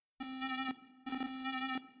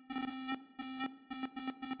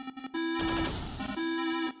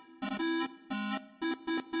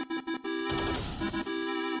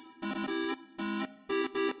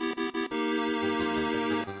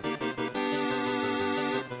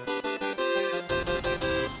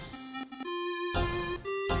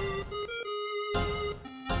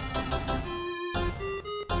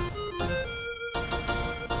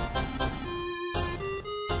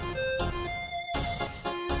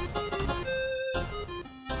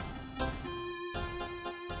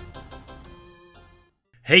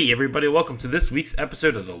Hey everybody, welcome to this week's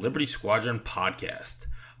episode of the Liberty Squadron podcast.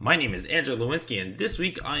 My name is Andrew Lewinsky, and this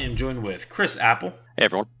week I am joined with Chris Apple. Hey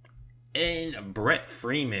everyone. And Brett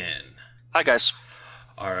Freeman. Hi guys.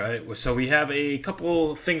 Alright, so we have a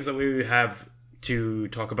couple things that we have to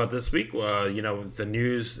talk about this week. The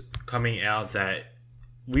news coming out that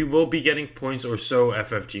we will be getting points, or so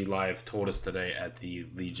FFG Live told us today at the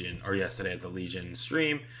Legion, or yesterday at the Legion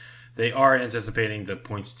stream. They are anticipating the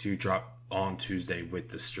points to drop on Tuesday with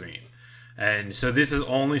the stream. And so this is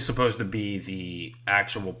only supposed to be the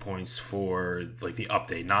actual points for like the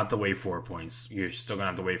update, not the Wave 4 points. You're still going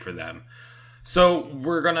to have to wait for them. So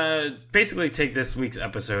we're going to basically take this week's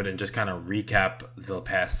episode and just kind of recap the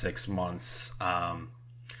past 6 months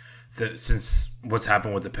since what's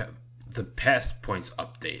happened with the past points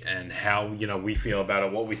update and how, we feel about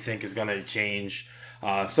it, what we think is going to change,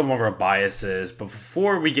 some of our biases. But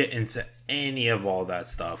before we get into any of all that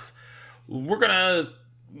stuff,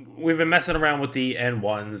 we've been messing around with the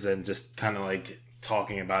N1s and just kind of like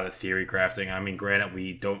talking about it, theory crafting. I mean, granted,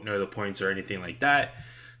 we don't know the points or anything like that.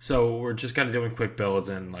 So we're just kind of doing quick builds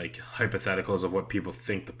and like hypotheticals of what people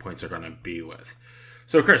think the points are going to be with.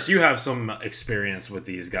 So Chris, you have some experience with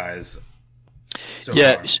these guys.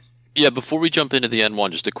 Yeah. Before we jump into the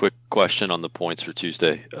N1, just a quick question on the points for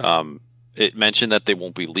Tuesday. It mentioned that they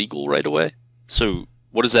won't be legal right away. So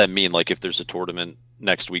what does that mean? Like if there's a tournament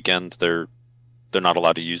next weekend, they're not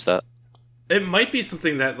allowed to use that? It might be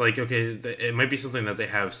something that it might be something that they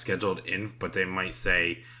have scheduled in, but they might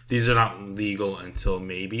say these are not legal until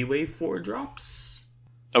maybe Wave 4 drops.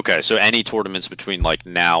 Okay, so any tournaments between like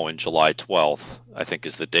now and July 12th, I think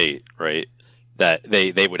is the date, right? That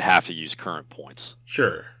they would have to use current points.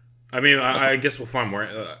 Sure. I mean, I guess we'll find more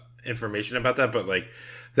information about that, but like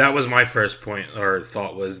that was my first point or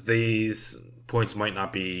thought was these points might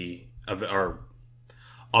not be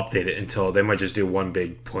updated until they might just do one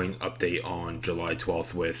big point update on July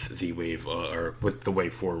 12th with the Wave or with the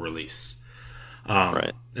Wave 4 release.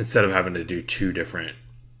 Right. Instead of having to do two different,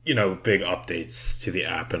 big updates to the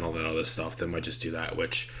app and all that other stuff, they might just do that,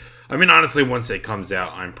 which, I mean, honestly, once it comes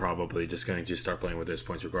out, I'm probably just going to start playing with those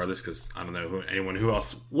points regardless, because I don't know anyone who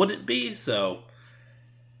else would it be, so...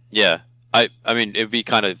 Yeah. I mean, it would be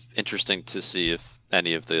kind of interesting to see if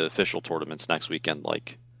any of the official tournaments next weekend,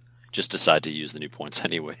 like, just decide to use the new points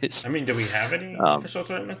anyways. I mean, do we have any official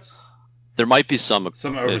tournaments? There might be some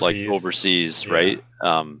overseas. Like overseas, yeah. Right?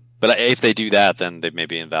 But if they do that, then they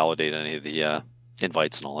maybe invalidate any of the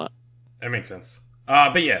invites and all that. That makes sense.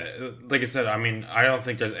 But yeah, like I said, I mean, I don't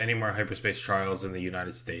think there's any more hyperspace trials in the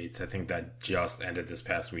United States. I think that just ended this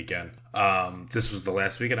past weekend. This was the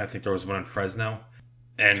last weekend. I think there was one in Fresno.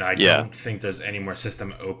 And I don't think there's any more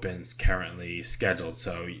system opens currently scheduled.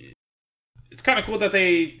 So it's kind of cool that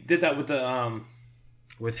they did that with the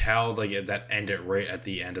with how like that ended right at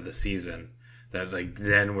the end of the season. That like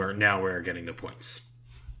then we're getting the points.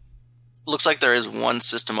 Looks like there is one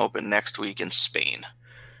system open next week in Spain.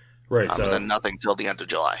 Right. So and then nothing till the end of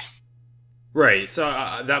July. Right. So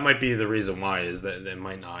that might be the reason why is that it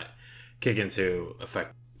might not kick into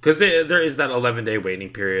effect. Because there is that 11-day waiting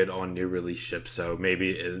period on new release ships, so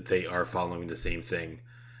maybe they are following the same thing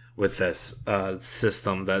with this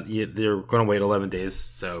system, that they're going to wait 11 days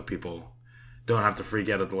so people don't have to freak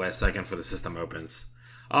out at the last second for the system opens.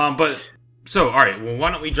 All right, well, why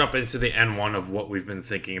don't we jump into the N1 of what we've been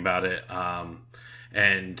thinking about it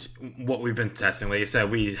and what we've been testing. Like I said,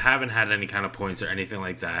 we haven't had any kind of points or anything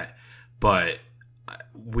like that, but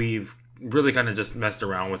we've really kind of just messed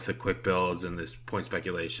around with the quick builds and this point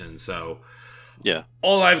speculation. So yeah,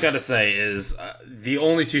 all I've got to say is the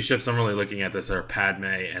only two ships I'm really looking at this are Padme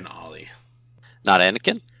and Ollie. Not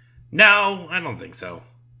Anakin? No, I don't think so.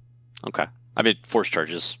 Okay. I mean, force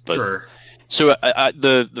charges, but sure. So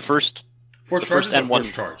the first force charges or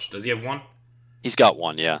force charge? Does he have one? He's got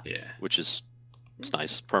one, yeah. Yeah. Which is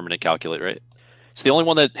nice. Permanent calculate, right? So the only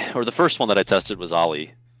one the first one that I tested was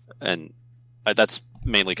Ollie, and that's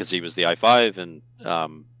mainly because he was the I-5 and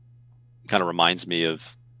kind of reminds me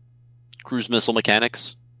of cruise missile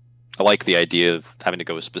mechanics. I like the idea of having to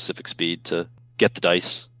go a specific speed to get the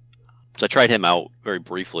dice. So I tried him out very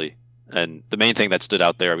briefly, and the main thing that stood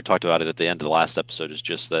out there, we talked about it at the end of the last episode, is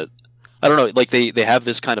just that, I don't know, like they have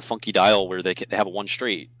this kind of funky dial where they have a one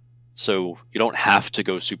straight, so you don't have to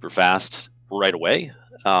go super fast right away.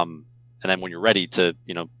 And then when you're ready to,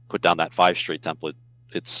 put down that 5 straight template,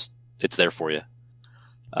 it's there for you.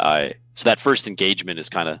 So that first engagement is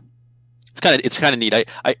kind of neat.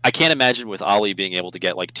 I can't imagine with Ollie being able to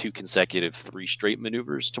get like 2 consecutive 3 straight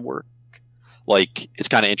maneuvers to work. Like it's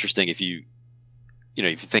kind of interesting if you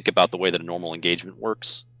think about the way that a normal engagement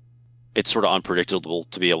works. It's sort of unpredictable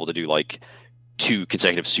to be able to do like 2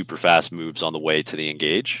 consecutive super fast moves on the way to the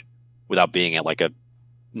engage without being at like a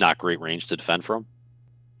not great range to defend from.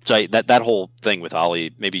 So that whole thing with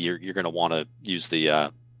Ollie, maybe you're going to want to use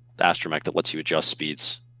the astromech that lets you adjust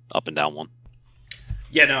speeds up and down one.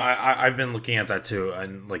 Yeah, no, I've been looking at that too,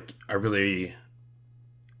 and like I really,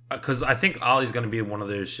 because I think Ollie's going to be one of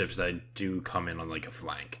those ships that do come in on like a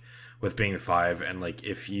flank with being 5, and like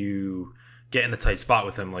if you get in a tight spot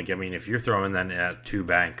with him, like I mean, if you're throwing that at 2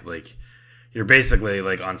 bank, like you're basically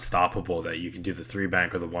like unstoppable. That you can do the 3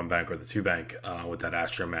 bank or the 1 bank or the 2 bank with that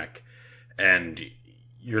astromech, and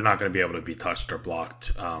you're not going to be able to be touched or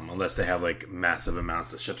blocked unless they have like massive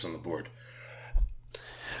amounts of ships on the board.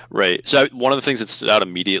 Right. So one of the things that stood out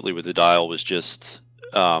immediately with the dial was just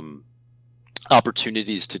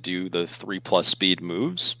opportunities to do the 3+ speed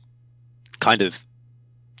moves. Kind of,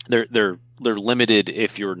 they're limited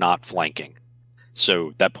if you're not flanking.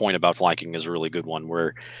 So that point about flanking is a really good one.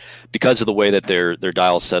 Where because of the way that their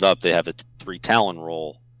dial's set up, they have a 3 Talon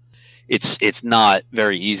roll. It's not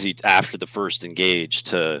very easy after the first engage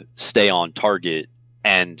to stay on target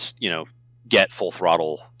and get full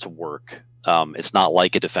throttle to work. It's not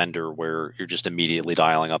like a defender where you're just immediately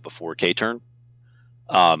dialing up a 4K turn,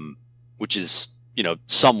 which is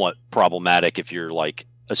somewhat problematic if you're like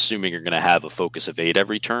assuming you're going to have a focus evade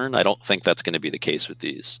every turn. I don't think that's going to be the case with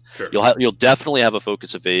these. Sure. You'll definitely have a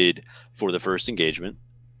focus evade for the first engagement,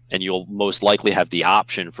 and you'll most likely have the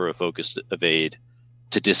option for a focus evade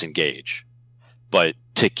to disengage. But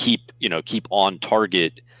to keep on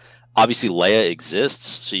target, obviously Leia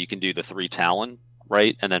exists, so you can do the 3 Talon,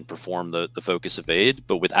 right, and then perform the focus evade.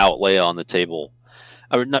 But without Leia on the table,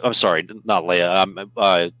 I'm sorry, not Leia.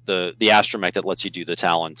 The astromech that lets you do the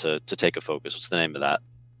Talon to take a focus. What's the name of that?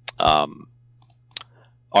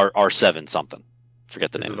 R7 something.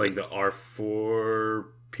 Forget the name. Is it like the R4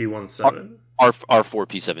 P17? R4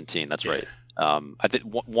 P17. That's Yeah. right. I think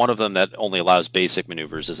one of them that only allows basic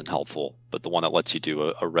maneuvers isn't helpful, but the one that lets you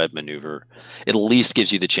do a red maneuver, it at least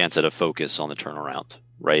gives you the chance at a focus on the turnaround,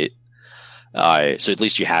 right? So at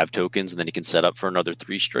least you have tokens, and then you can set up for another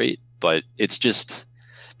 3 straight. But it's just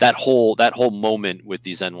that whole moment with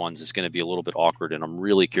these N1s is going to be a little bit awkward, and I'm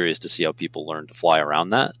really curious to see how people learn to fly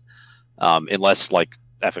around that, unless like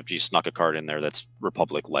FFG snuck a card in there that's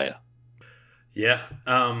Republic Leia. Yeah.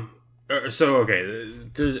 So, okay,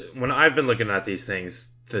 when I've been looking at these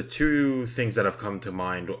things, the 2 things that have come to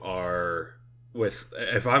mind are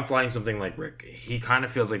if I'm flying something like Rick, he kind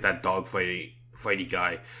of feels like that dogfighty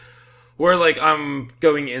guy, where like I'm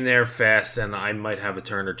going in there fast and I might have a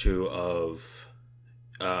turn or 2 of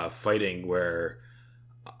fighting where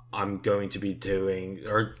I'm going to be doing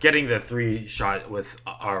or getting the 3 shot with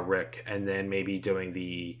our Rick, and then maybe doing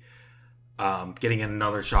the getting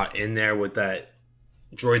another shot in there with that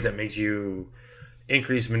droid that makes you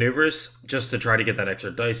increase maneuvers just to try to get that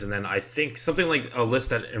extra dice. And then I think something like a list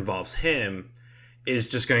that involves him is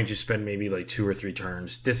just going to spend maybe like 2 or 3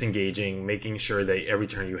 turns disengaging, making sure that every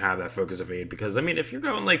turn you have that focus evade. Because I mean, if you're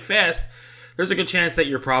going like fast, there's a good chance that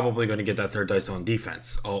you're probably going to get that 3rd dice on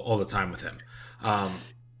defense all the time with him.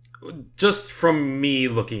 Just from me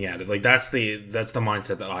looking at it, like that's the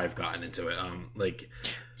mindset that I've gotten into it.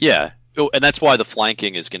 Yeah. Oh, and that's why the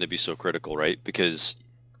flanking is going to be so critical, right? Because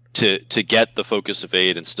to get the focus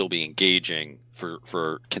evade and still be engaging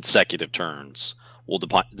for consecutive turns will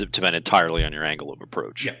depend entirely on your angle of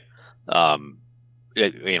approach. Yeah.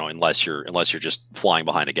 Unless you're just flying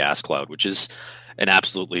behind a gas cloud, which is an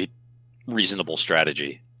absolutely reasonable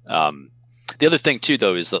strategy. The other thing too,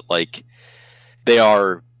 though, is that like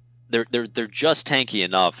they're just tanky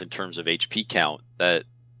enough in terms of HP count that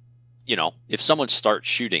if someone starts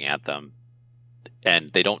shooting at them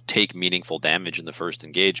and they don't take meaningful damage in the first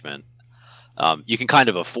engagement, you can kind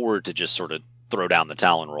of afford to just sort of throw down the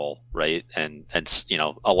Talon roll, right? And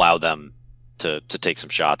allow them to take some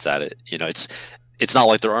shots at it. It's not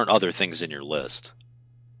like there aren't other things in your list.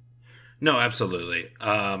 No, absolutely.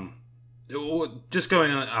 Just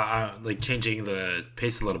going on, like changing the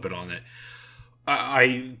pace a little bit on it.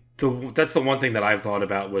 That's the one thing that I've thought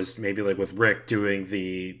about was maybe like with Rick doing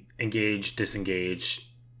the engage, disengage,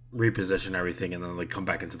 reposition everything, and then like come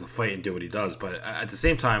back into the fight and do what he does. But at the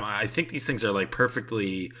same time, I think these things are like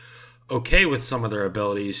perfectly okay with some of their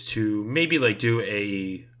abilities to maybe like do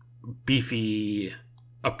a beefy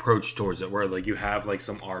approach towards it, where like you have like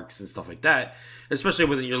some arcs and stuff like that, especially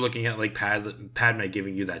when you're looking at like Padme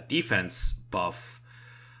giving you that defense buff.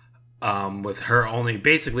 With her only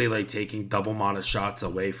basically like taking double mana shots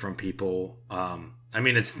away from people. I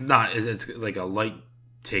mean, it's like a light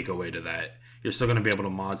takeaway to that. You're still going to be able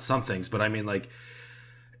to mod some things, but I mean, like,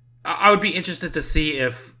 I would be interested to see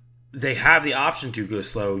if they have the option to go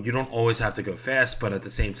slow. You don't always have to go fast, but at the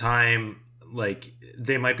same time, like,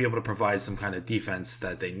 they might be able to provide some kind of defense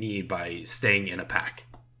that they need by staying in a pack.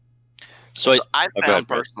 So I found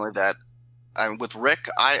personally that with Rick,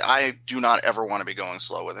 I do not ever want to be going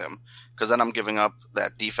slow with him, because then I'm giving up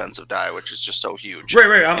that defensive die, which is just so huge.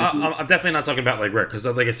 Right. I'm definitely not talking about like Rick, because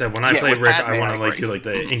like I said, when I play Rick, I want to like do like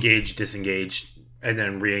the engage, disengage, and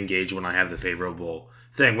then re-engage when I have the favorable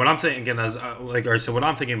thing. What I'm thinking is so what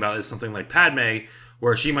I'm thinking about is something like Padme,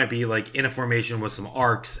 where she might be like in a formation with some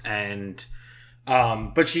arcs, and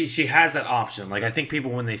but she has that option. Like, I think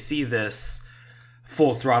people, when they see this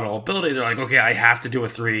full throttle ability, they're like, okay, I have to do a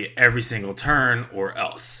 3 every single turn or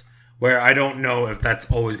else. Where I don't know if that's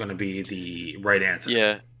always going to be the right answer.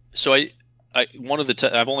 Yeah. So I've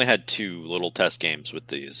only had 2 little test games with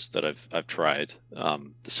these that I've tried.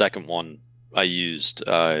 The second one I used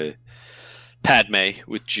Padme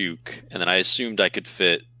with Juke, and then I assumed I could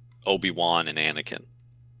fit Obi-Wan and Anakin.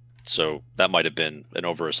 So that might have been an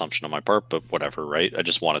overassumption on my part, but whatever, right? I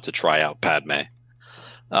just wanted to try out Padme.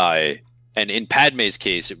 And in Padme's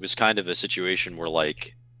case, it was kind of a situation where,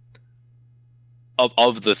 like,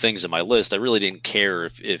 of the things in my list, I really didn't care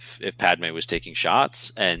if Padme was taking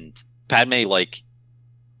shots, and Padme, like,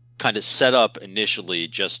 kind of set up initially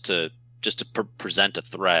just to present a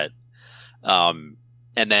threat, and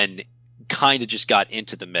then kind of just got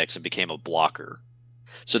into the mix and became a blocker.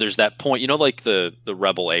 So there's that point, like the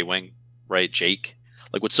Rebel A-Wing, right? Jake.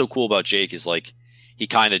 Like, what's so cool about Jake is, like, he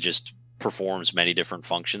kind of just performs many different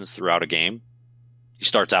functions throughout a game. He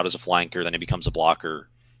starts out as a flanker, then he becomes a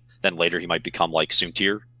blocker, then later he might become like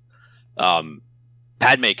Soontir.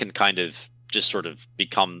 Padme can kind of just sort of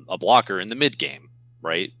become a blocker in the mid game,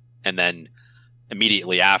 right? And then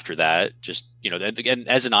immediately after that, just, again,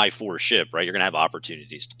 as an I-4 ship, right, you're going to have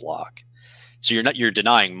opportunities to block. So you're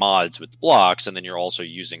denying mods with the blocks, and then you're also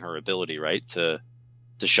using her ability, right, to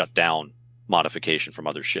shut down modification from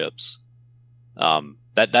other ships.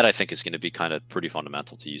 That I think is going to be kind of pretty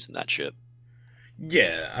fundamental to using that ship.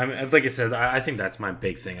 Yeah, I mean, like I said, I think that's my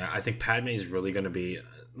big thing. I think Padme is really going to be,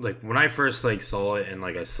 like, when I first like saw it, and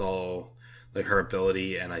like I saw like her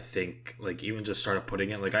ability, and I think like even just started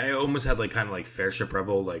putting it, like, I almost had like kind of like Fairship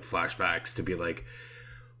Rebel like flashbacks to be like,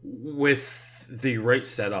 with the right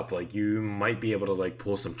setup, like, you might be able to like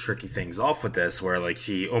pull some tricky things off with this, where like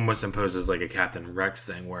she almost imposes like a Captain Rex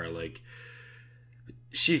thing, where like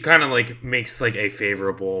she kind of like makes like a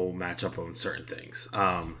favorable matchup on certain things.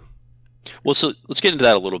 Well, so let's get into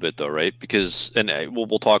that a little bit, though, right? Because, and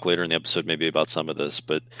we'll talk later in the episode maybe about some of this,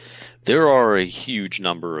 but there are a huge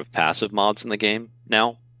number of passive mods in the game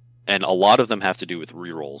now, and a lot of them have to do with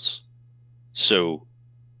rerolls. So,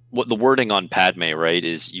 what the wording on Padme, right,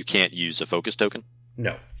 is you can't use a focus token?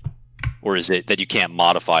 No. Or is it that you can't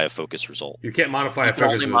modify a focus result? You can't modify a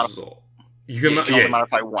focus result. You can only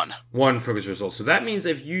modify one focus result. So that means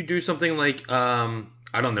if you do something like,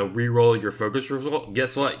 I don't know, re-roll your focus result,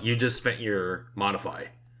 guess what? You just spent your modify.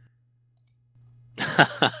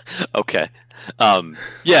 Okay.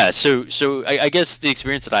 Yeah, so I guess the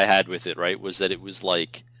experience that I had with it, right, was that it was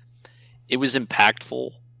like, it was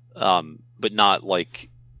impactful, but not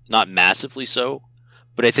massively so.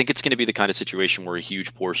 But I think it's going to be the kind of situation where a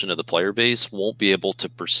huge portion of the player base won't be able to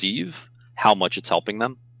perceive how much it's helping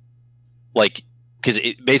them. Like, because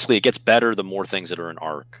it gets better the more things that are in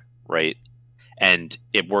arc, right? And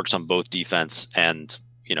it works on both defense and,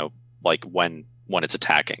 like when it's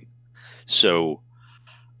attacking. So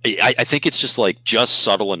I think it's just like just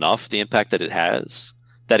subtle enough, the impact that it has,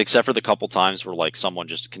 that except for the couple times where like someone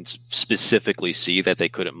just can specifically see that they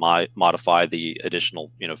couldn't modify the additional,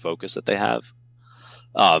 focus that they have.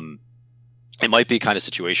 It might be a kind of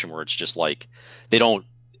situation where it's just like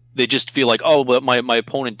they just feel like, oh, but my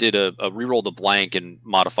opponent did a reroll the blank and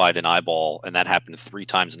modified an eyeball, and that happened 3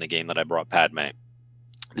 times in the game that I brought Padme.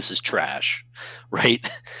 This is trash, right?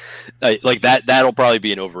 Like that'll probably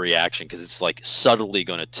be an overreaction, because it's like subtly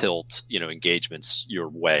going to tilt, engagements your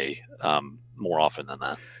way more often than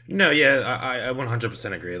that. No, yeah, I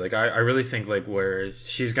 100% agree. Like, I really think like where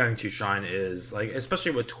she's going to shine is like,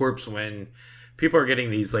 especially with Torps, when people are getting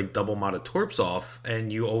these like double modded Torps off,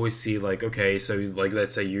 and you always see like, okay, so like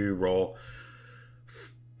let's say you roll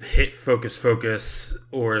hit focus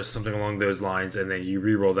or something along those lines, and then you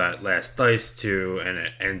re-roll that last dice too, and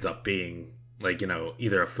it ends up being like,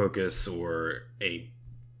 either a focus or a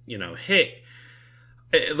hit.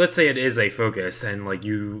 Let's say it is a focus, and like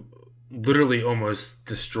you literally almost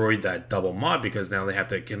destroyed that double mod, because now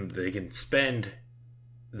they can spend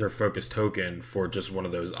their focus token for just one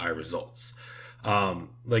of those eye results.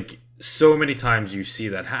 Like, so many times you see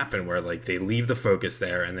that happen, where like they leave the focus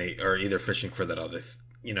there and they are either fishing for that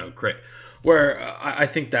great. Where I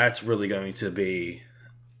think that's really going to be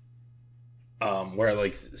where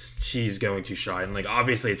like she's going to shine. Like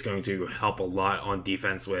obviously it's going to help a lot on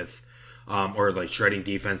defense with or like shredding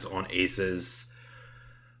defense on aces,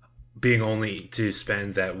 being only to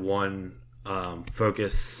spend that one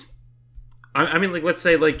focus. I mean, like let's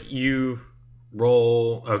say like you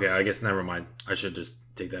roll. Okay, I guess never mind. I should just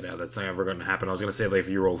take that out. That's not ever going to happen. I was going to say like if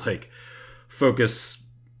you roll like focus,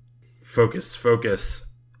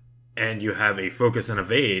 and you have a focus and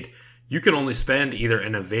evade, you can only spend either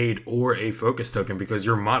an evade or a focus token because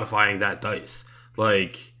you're modifying that dice.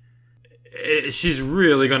 Like, she's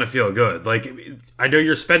really going to feel good. Like, I know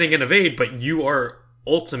you're spending an evade, but you are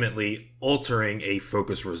ultimately altering a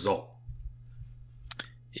focus result.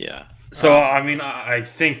 Yeah. So, I mean, I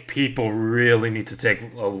think people really need to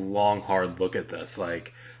take a long, hard look at this.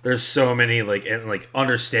 Like, there's so many, like, and, like,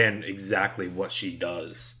 understand exactly what she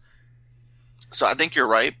does. So I think you're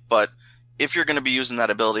right, but if you're going to be using that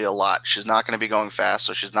ability a lot, she's not going to be going fast,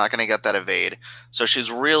 so she's not going to get that evade. So she's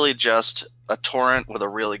really just a torrent with a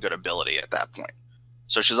really good ability at that point.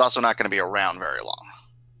 So she's also not going to be around very long.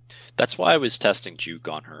 That's why I was testing Juke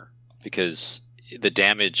on her, because the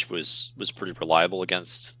damage was pretty reliable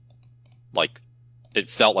against, like, it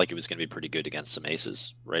felt like it was going to be pretty good against some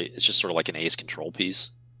aces, right? It's just sort of like an ace control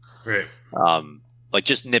piece. Right. Like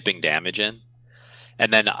just nipping damage in.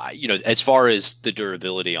 And then, as far as the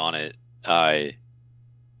durability on it, I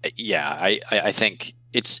think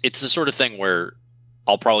it's the sort of thing where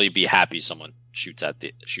I'll probably be happy someone shoots at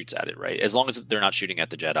it, right? As long as they're not shooting at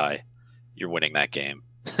the Jedi, you're winning that game.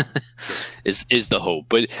 is the hope.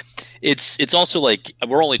 But it's also like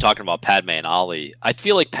we're only talking about Padme and Ali. I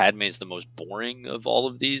feel like Padme is the most boring of all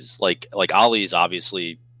of these. Like Ali is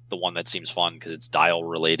obviously the one that seems fun because it's dial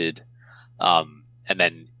related. And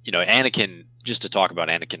then Anakin. Just to talk about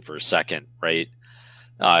Anakin for a second, right?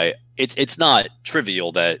 It's not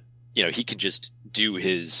trivial that he can just do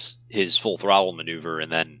his full throttle maneuver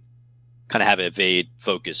and then kind of have evade,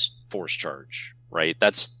 focus, force charge, right?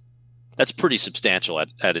 That's pretty substantial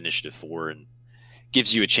at Initiative 4 and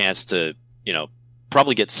gives you a chance to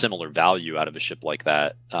probably get similar value out of a ship like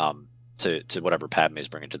that to whatever Padme is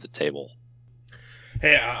bringing to the table.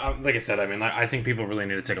 Hey, like I said, I mean, I think people really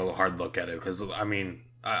need to take a hard look at it because I mean,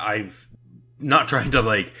 I've not trying to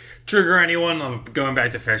like trigger anyone of going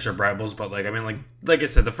back to Fasher Bribbles, but like I mean, like I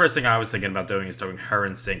said, the first thing I was thinking about doing is throwing her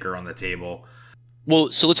and Sinker on the table.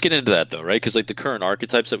 Well, so let's get into that though, right? Because like the current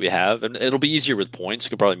archetypes that we have, and it'll be easier with points. We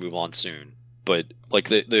could probably move on soon, but like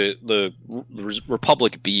the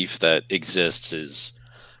Republic beef that exists is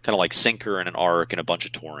kind of like Sinker and an Arc and a bunch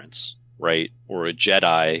of Torrents, right? Or a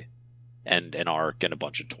Jedi and an Arc and a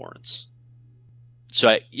bunch of Torrents.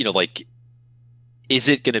 So is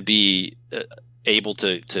it going to be able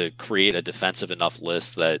to create a defensive enough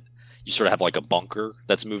list that you sort of have like a bunker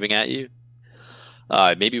that's moving at you?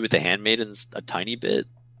 Maybe with the Handmaidens a tiny bit,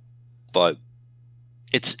 but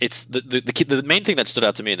it's the main thing that stood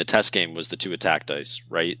out to me in the test game was the 2 attack dice,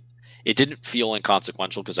 right? It didn't feel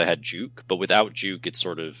inconsequential because I had Juke, but without Juke, it's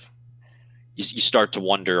sort of you start to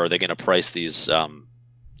wonder: are they going to price these, to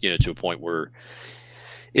a point where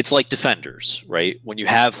it's like Defenders, right? When you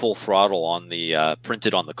have full throttle on the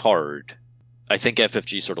printed on the card, I think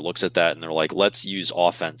FFG sort of looks at that and they're like, let's use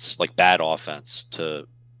offense, like bad offense, to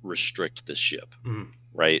restrict this ship,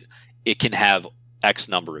 right? It can have X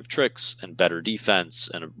number of tricks and better defense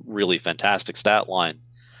and a really fantastic stat line,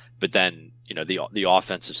 but then the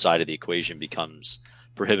offensive side of the equation becomes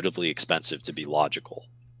prohibitively expensive to be logical.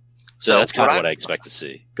 So that's kind of what I expect to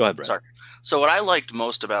see. Go ahead, Brett. Sorry. So what I liked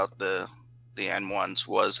most about the N1s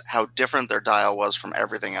was how different their dial was from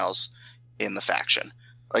everything else in the faction.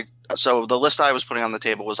 Like, so the list I was putting on the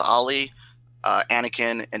table was Ali,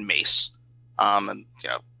 Anakin, and Mace. And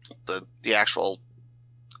the actual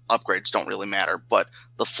upgrades don't really matter, but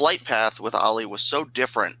the flight path with Ali was so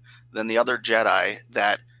different than the other Jedi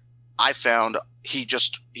that I found he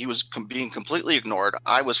was being completely ignored.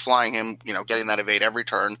 I was flying him, getting that evade every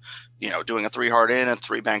turn, doing a 3 hard in and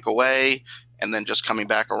 3 bank away, and then just coming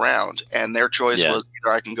back around. And their choice was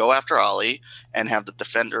either I can go after Ali and have the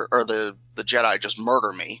defender or the Jedi just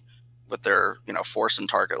murder me with their, force and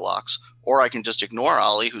target locks, or I can just ignore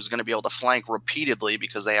Ali, who's going to be able to flank repeatedly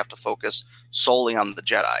because they have to focus solely on the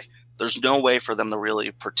Jedi. There's no way for them to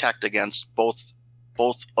really protect against both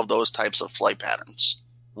of those types of flight patterns.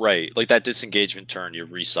 Right. Like that disengagement turn, you're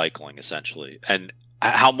recycling essentially. And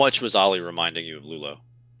how much was Ali reminding you of Lulo?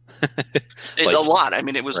 A lot. I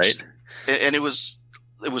mean, it was right? just, and it was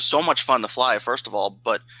so much fun to fly, first of all,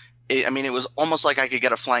 but it was almost like I could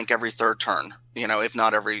get a flank every third turn if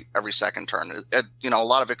not every second turn. A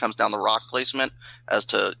lot of it comes down to rock placement as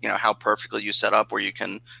to how perfectly you set up where you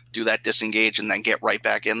can do that disengage and then get right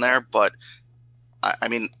back in there. But I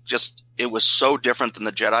mean, just it was so different than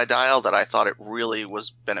the Jedi dial that I thought it really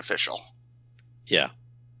was beneficial. Yeah.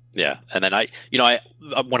 And then I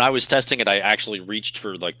when I was testing it, I actually reached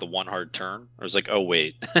for like the one hard turn. I was like, oh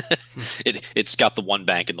wait, it's got the one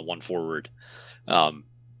bank and the one forward.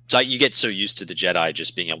 So you get so used to the Jedi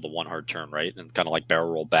just being able to one hard turn, right, and kind of like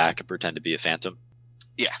barrel roll back and pretend to be a phantom.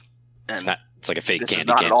 Yeah, and it's like a fake candy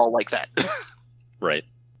not cane. at all like that. Right.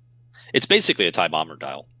 It's basically a TIE bomber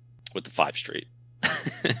dial with the 5 straight.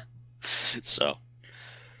 So,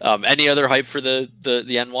 any other hype for the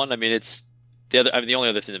N1? I mean, it's the only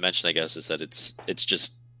other thing to mention, I guess, is that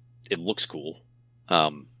it looks cool. I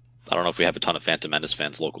don't know if we have a ton of Phantom Menace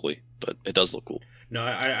fans locally, but it does look cool. No,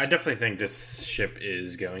 I definitely think this ship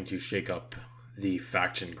is going to shake up the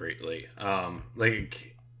faction greatly.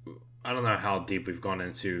 Like, I don't know how deep we've gone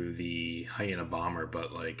into the Hyena bomber,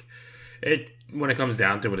 but like, when it comes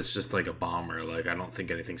down to it, it's just like a bomber. Like, I don't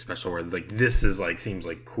think anything special. Where like this is like seems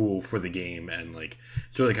like cool for the game, and like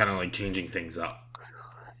it's really kind of like changing things up.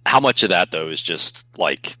 How much of that though is just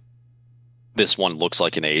like this one looks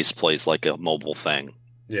like an Ace, plays like a mobile thing.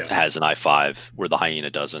 Yeah, has an i5 where the Hyena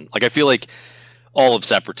doesn't. Like, I feel like all of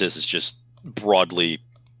Separatist is just broadly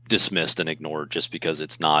dismissed and ignored just because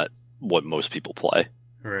it's not what most people play,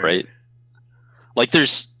 right? Like,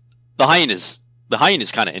 there's the Hyena is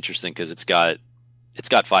kind of interesting because it's got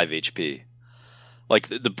 5 HP. Like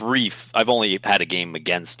the Brief, I've only had a game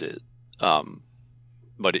against it,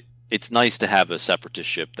 but it's nice to have a Separatist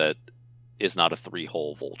ship that is not a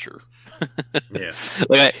 3-hole Vulture. Yeah,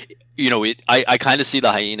 like I kind of see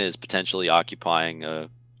the Hyena as potentially occupying a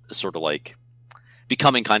sort of like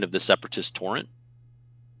becoming kind of the Separatist Torrent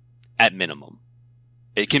at minimum.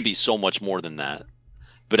 It can be so much more than that,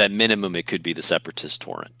 but at minimum it could be the Separatist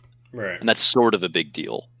Torrent. Right. And that's sort of a big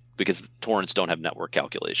deal because torrents don't have network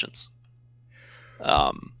calculations.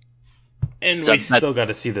 And so we still got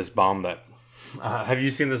to see this bomb that... have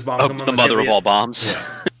you seen this bomb come on the mother of all bombs?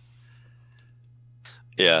 Yeah.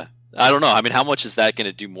 Yeah. I don't know. I mean, how much is that going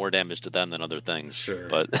to do more damage to them than other things? Sure.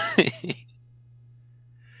 But...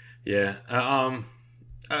 yeah.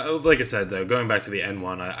 Like I said, though, going back to the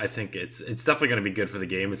N1, I think it's definitely going to be good for the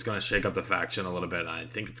game. It's going to shake up the faction a little bit. I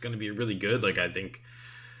think it's going to be really good. Like, I think...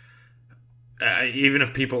 even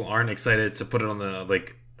if people aren't excited to put it on the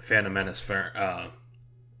like Phantom Menace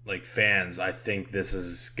like fans, I think this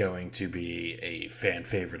is going to be a fan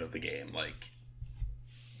favorite of the game. Like,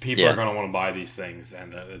 people are going to want to buy these things,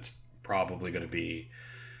 and it's probably going to be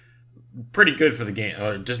pretty good for the game.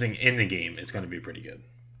 Or just in the game, it's going to be pretty good.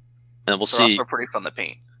 And we'll see. They're also pretty fun to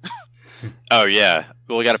paint. Oh yeah,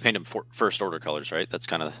 well, we got to paint them first order colors, right? That's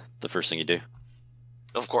kind of the first thing you do.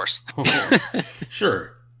 Of course.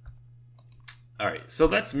 Sure. All right, so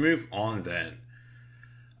let's move on then.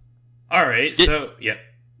 All right, so yeah.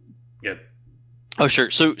 Oh sure.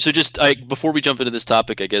 So just before we jump into this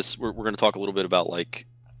topic, I guess we're going to talk a little bit about like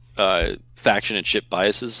faction and ship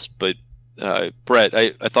biases. But Brett,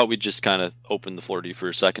 I thought we'd just kind of open the floor to you for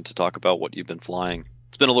a second to talk about what you've been flying.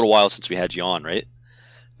 It's been a little while since we had you on, right?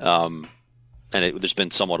 And there's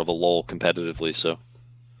been somewhat of a lull competitively. So,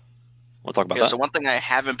 want to talk about that? So one thing I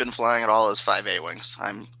haven't been flying at all is 5 A-wings.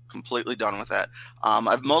 I'm completely done with that.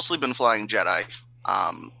 I've mostly been flying Jedi.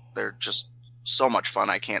 They're just so much fun.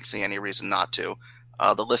 I can't see any reason not to.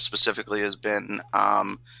 The list specifically has been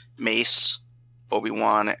Mace,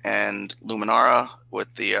 Obi-Wan, and Luminara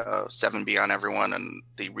with the 7B on everyone and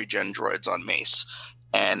the regen droids on Mace.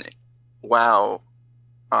 And wow,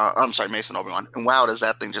 I'm sorry, Mace and Obi-Wan. And wow, does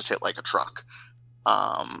that thing just hit like a truck.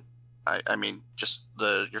 I mean, just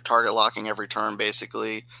your target locking every turn,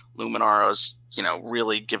 basically. Luminara's,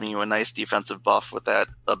 really giving you a nice defensive buff with that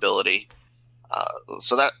ability.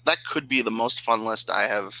 So that could be the most fun list I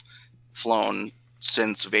have flown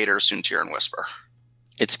since Vader, Soontir, and Whisper.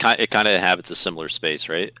 It kind of inhabits a similar space,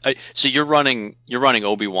 right? So you're running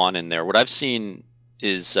Obi-Wan in there. What I've seen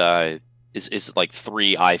is like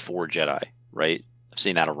 3 I4 Jedi, right? I've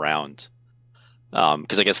seen that around.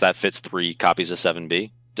 Because I guess that fits 3 copies of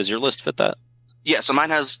 7B. Does your list fit that? Yeah, so mine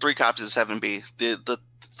has 3 copies of 7B. The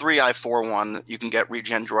 3i4 one, you can get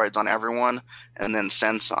regen droids on everyone, and then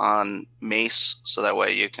sense on Mace, so that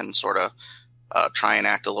way you can sort of try and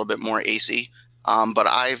act a little bit more AC. But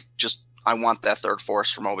I want that third force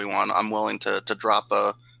from Obi-Wan. I'm willing to drop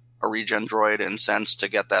a regen droid and sense to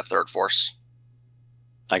get that third force.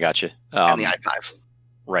 I got you. And the i5.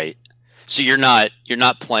 Right. So you're not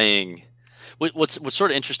playing. What's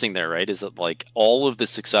sort of interesting there, right, is that like all of the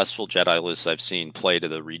successful Jedi lists I've seen play to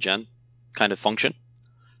the regen, kind of function.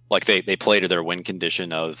 Like they play to their win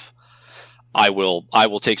condition of I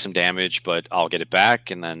will take some damage, but I'll get it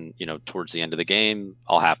back, and then towards the end of the game,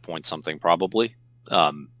 I'll half point something probably.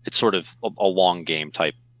 It's sort of a long game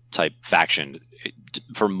type faction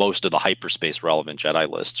for most of the hyperspace relevant Jedi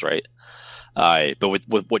lists, right? But with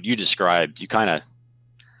what you described, you kind of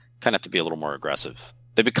have to be a little more aggressive.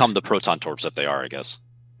 They become the proton torps that they are, I guess.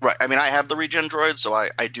 Right. I mean, I have the regen droids, so I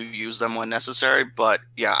do use them when necessary. But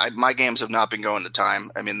yeah, my games have not been going to time.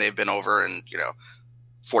 I mean, they've been over in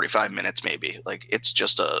 45 minutes maybe. Like, it's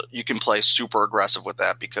just you can play super aggressive with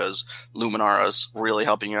that because Luminara is really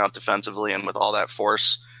helping you out defensively, and with all that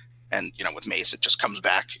force, and with Mace, it just comes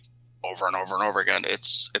back over and over and over again.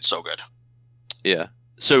 It's so good. Yeah.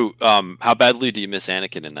 So, how badly do you miss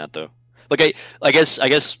Anakin in that though? Like, I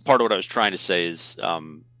guess part of what I was trying to say is,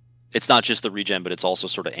 it's not just the regen, but it's also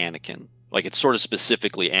sort of Anakin. Like, it's sort of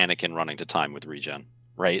specifically Anakin running to time with regen,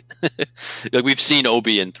 right? Like, we've seen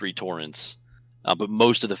Obi in 3 torrents, but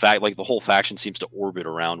most of the whole faction seems to orbit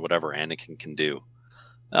around whatever Anakin can do.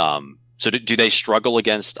 So do they struggle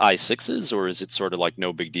against I6s, or is it sort of like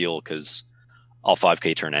no big deal because I'll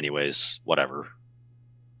 5k turn anyways, whatever?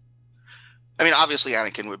 I mean, obviously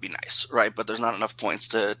Anakin would be nice, right? But there's not enough points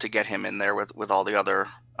to get him in there with all the other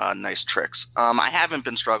nice tricks. I haven't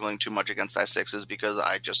been struggling too much against I6s because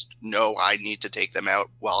I just know I need to take them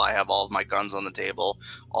out while I have all of my guns on the table,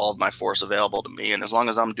 all of my force available to me. And as long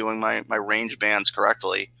as I'm doing my range bands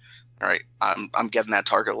correctly, all right, I'm getting that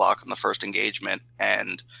target lock in the first engagement.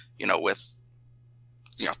 And, with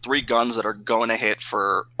 3 guns that are going to hit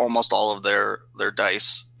for almost all of their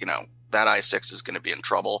dice, that I6 is going to be in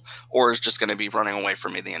trouble, or is just going to be running away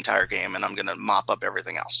from me the entire game, and I'm going to mop up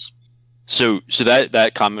everything else. So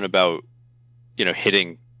that comment about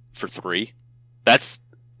hitting for 3, that's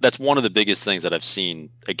one of the biggest things that I've seen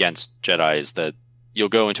against Jedi is that you'll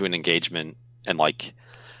go into an engagement and like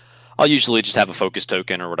I'll usually just have a focus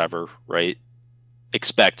token or whatever, right?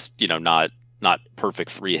 Expect not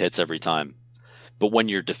perfect 3 hits every time, but when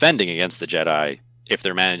you're defending against the Jedi, if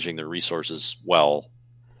they're managing their resources well,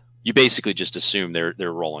 you basically just assume they're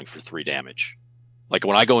rolling for 3 damage. Like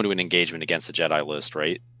when I go into an engagement against the Jedi list,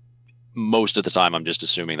 right? Most of the time, I'm just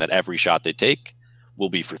assuming that every shot they take will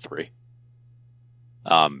be for 3.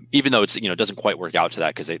 Even though it's it doesn't quite work out to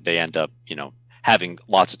that because they end up having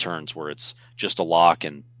lots of turns where it's just a lock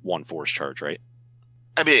and 1 force charge, right?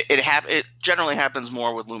 I mean, it generally happens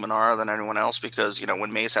more with Luminara than anyone else because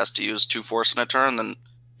when Mace has to use 2 force in a turn, then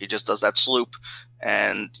he just does that sloop,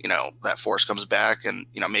 and that force comes back, and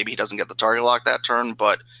maybe he doesn't get the target lock that turn,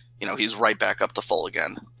 but he's right back up to full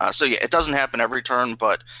again. So yeah, it doesn't happen every turn,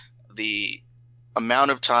 but the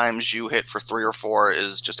amount of times you hit for 3 or 4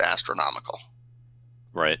 is just astronomical.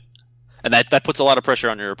 Right. And that puts a lot of pressure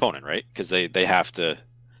on your opponent, right? Because they have to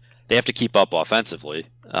keep up offensively,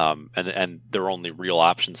 and their only real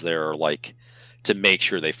options there are like to make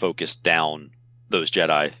sure they focus down those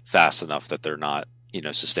Jedi fast enough that they're not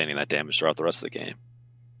sustaining that damage throughout the rest of the game.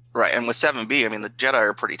 Right, and with 7B, I mean, the Jedi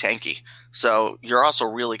are pretty tanky, so you're also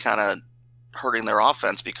really kind of hurting their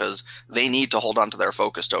offense because they need to hold on to their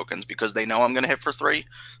focus tokens because they know I'm going to hit for 3.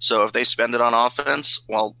 So if they spend it on offense,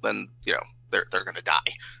 well, then they're going to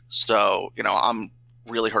die. So I'm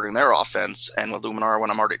really hurting their offense, and with Luminara, when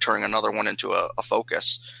I'm already turning another one into a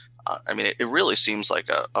focus, I mean, it really seems like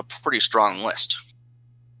a pretty strong list.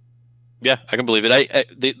 Yeah, I can believe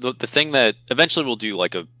it. The thing that eventually we'll do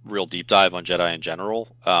like a real deep dive on Jedi in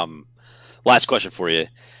general. Last question for you.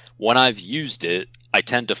 When I've used it, I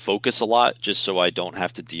tend to focus a lot just so I don't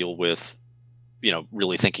have to deal with,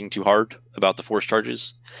 really thinking too hard about the force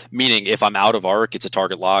charges. Meaning if I'm out of arc, it's a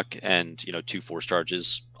target lock and, 2 force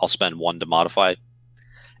charges. I'll spend 1 to modify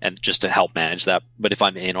and just to help manage that. But if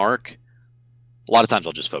I'm in arc, a lot of times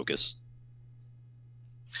I'll just focus.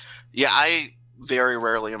 Yeah, I very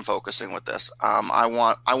rarely am focusing with this. I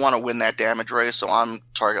want to win that damage race, so I'm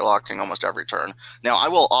target locking almost every turn. Now, I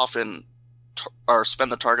will often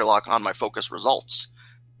spend the target lock on my focus results.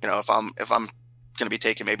 If I'm going to be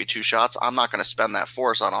taking maybe 2 shots, I'm not going to spend that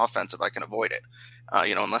force on offense if I can avoid it.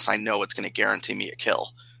 Unless I know it's going to guarantee me a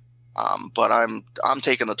kill. But I'm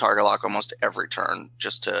taking the target lock almost every turn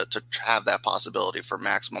just to have that possibility for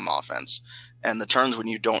maximum offense. And the turns when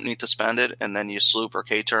you don't need to spend it, and then you sloop or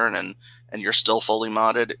K-turn and you're still fully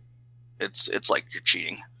modded, it's like you're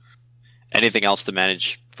cheating. Anything else to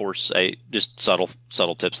manage force? Just subtle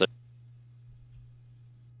tips there.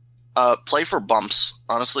 Play for bumps.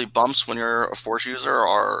 Honestly, bumps when you're a force user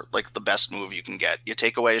are like the best move you can get. You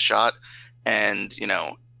take away a shot, and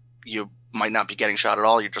you might not be getting shot at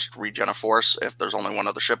all. You just regen a force if there's only one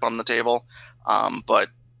other ship on the table. But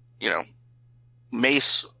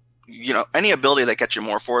Mace any ability that gets you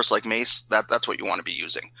more force, like Mace, that's what you want to be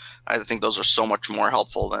using. I think those are so much more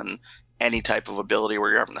helpful than any type of ability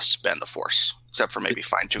where you're having to spend the force, except for maybe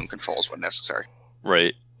fine-tune controls when necessary.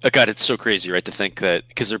 Right. God, it's so crazy, right? To think that,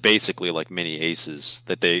 because they're basically like mini aces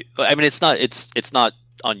that it's not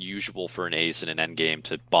unusual for an ace in an end game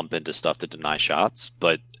to bump into stuff to deny shots,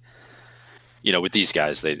 but with these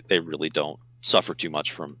guys, they really don't suffer too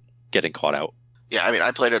much from getting caught out. Yeah, I mean,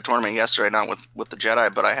 I played a tournament yesterday, not with the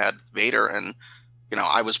Jedi, but I had Vader, and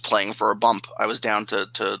I was playing for a bump. I was down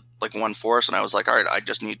to like one force, and I was like, all right, I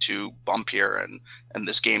just need to bump here, and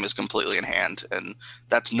this game is completely in hand, and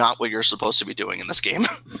that's not what you're supposed to be doing in this game.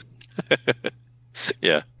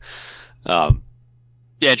 Yeah.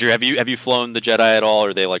 Andrew, have you flown the Jedi at all, or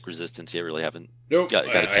are they like Resistance? You really haven't. Nope, I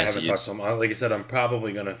haven't touched them. Like I said, I'm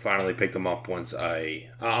probably going to finally pick them up once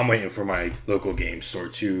I'm waiting for my local game store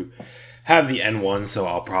to have the N1, so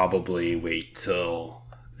I'll probably wait till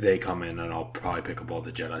they come in, and I'll probably pick up all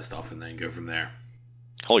the Jedi stuff and then go from there.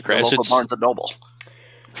 Holy crap! Local Barnes & Noble.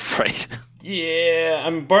 Right. Yeah, I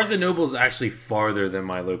mean, Barnes & Noble is actually farther than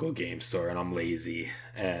my local game store, and I'm lazy,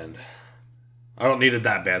 and I don't need it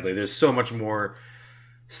that badly. There's so much more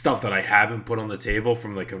stuff that I haven't put on the table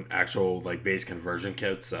from like an actual like base conversion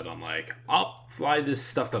kits that I'm like, I'll fly this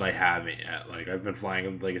stuff that I haven't yet. Like I've been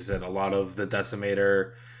flying, like I said, a lot of the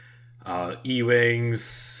Decimator,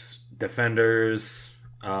 E-Wings, Defenders,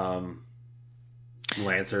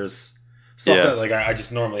 Lancers, stuff that like I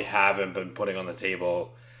just normally haven't been putting on the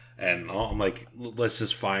table, and I'm like, let's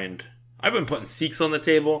just find. I've been putting Seeks on the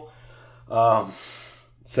table,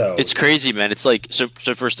 so it's crazy, man. It's like so.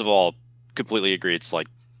 First of all, completely agree. It's like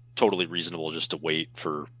totally reasonable just to wait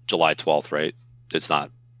for July 12th, right? It's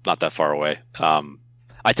not that far away.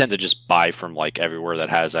 I tend to just buy from like everywhere that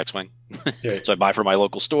has X-Wing. So I buy from my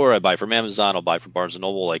local store, I buy from Amazon, I'll buy from Barnes &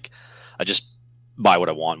 Noble. Like I just buy what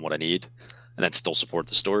I want and what I need, and then still support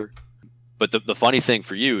the store. But the funny thing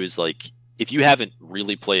for you is like, if you haven't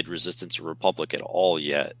really played Resistance or Republic at all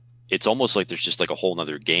yet, it's almost like there's just like a whole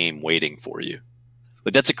nother game waiting for you.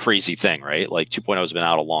 Like that's a crazy thing, right? Like 2.0 has been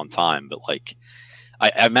out a long time, but like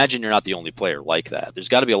I imagine you're not the only player like that. There's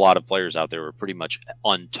got to be a lot of players out there who are pretty much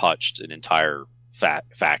untouched an entire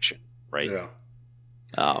faction, right?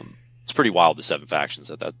 Yeah. It's pretty wild, the 7 factions.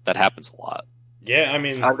 That happens a lot. Yeah, I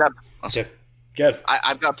mean, I've got good.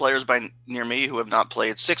 I've got players near me who have not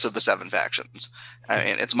played 6 of the 7 factions. I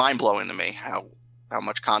mean, it's mind blowing to me how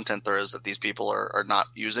much content there is that these people are not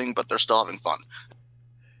using, but they're still having fun.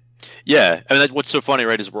 Yeah, I mean, what's so funny,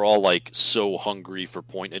 right, is we're all like so hungry for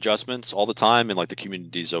point adjustments all the time, and like the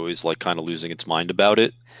community is always like kind of losing its mind about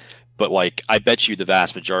it. But like, I bet you the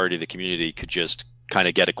vast majority of the community could just kind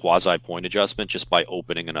of get a quasi point adjustment just by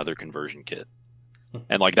opening another conversion kit,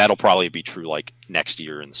 and like that'll probably be true like next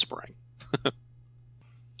year in the spring.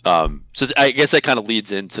 So I guess that kind of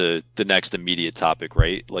leads into the next immediate topic,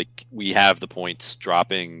 right? Like we have the points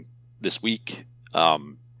dropping this week.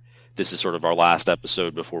 This is sort of our last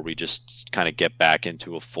episode before we just kind of get back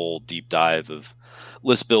into a full deep dive of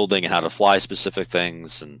list building and how to fly specific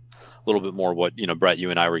things, and a little bit more what, Brett,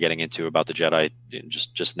 you and I were getting into about the Jedi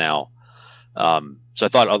just now. So I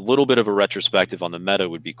thought a little bit of a retrospective on the meta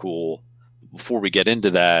would be cool. Before we get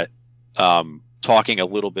into that, talking a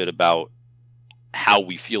little bit about how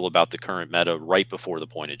we feel about the current meta right before the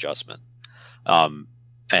point adjustment.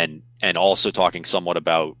 And also talking somewhat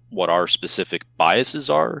about what our specific biases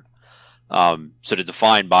are. So to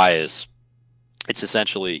define bias, it's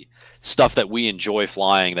essentially stuff that we enjoy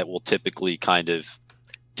flying that will typically kind of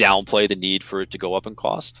downplay the need for it to go up in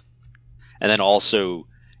cost. And then also,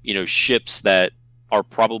 ships that are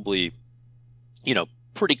probably,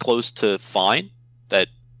 pretty close to fine that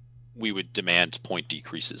we would demand point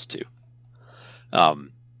decreases to. I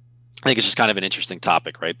think it's just kind of an interesting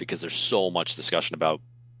topic, right? Because there's so much discussion about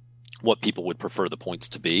what people would prefer the points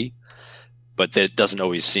to be, but that doesn't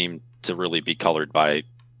always seem to really be colored by,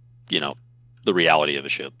 the reality of a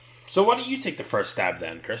ship. So why don't you take the first stab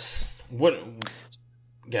then, Chris?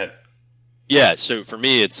 Good. Yeah, so for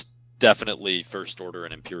me, it's definitely First Order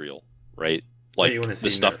and Imperial, right? Like you want to see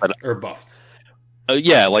the stuff nerfed that or buffed.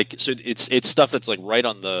 Yeah, like so it's stuff that's like right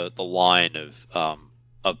on the line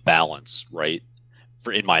of balance, right?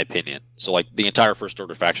 In my opinion. So like the entire First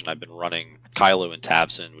Order faction, I've been running Kylo and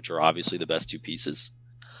Tabson, which are obviously the best 2 pieces.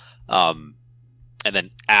 And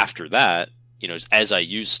then after that, as I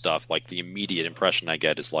use stuff, like the immediate impression I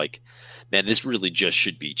get is like, man, this really just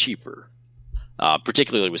should be cheaper.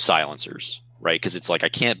 Particularly with silencers, right? Because it's like I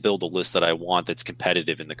can't build a list that I want that's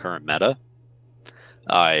competitive in the current meta.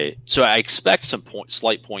 So I expect some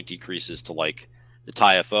slight point decreases to like the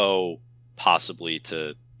TIE FO, possibly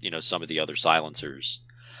to some of the other silencers.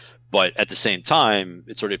 But at the same time,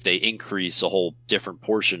 it's sort of if they increase a whole different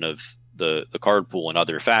portion of the card pool and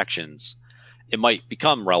other factions, it might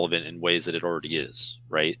become relevant in ways that it already is,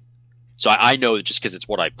 right? So I know that just because it's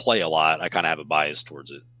what I play a lot, I kind of have a bias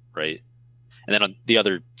towards it, right? And then on the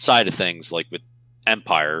other side of things, like with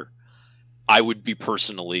Empire, I would be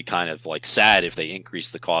personally kind of like sad if they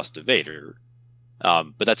increase the cost of Vader.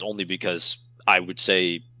 But that's only because I would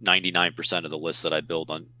say 99% of the lists that I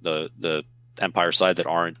build on the Empire side that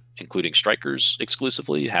aren't including strikers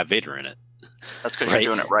exclusively have Vader in it. That's because you're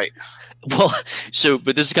doing it right. Well,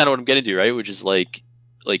 but this is kind of what I'm getting to, right? Which is like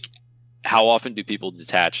how often do people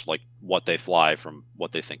detach like what they fly from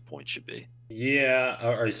what they think points should be? Yeah.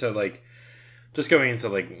 All right. So like, just going into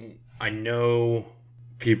like, I know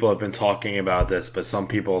people have been talking about this, but some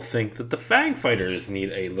people think that the Fang fighters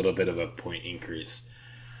need a little bit of a point increase.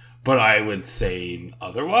 But I would say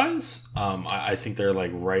otherwise. I think they're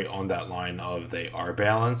like right on that line of they are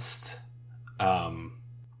balanced.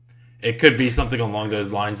 It could be something along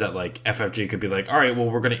those lines that like FFG could be like, all right, well,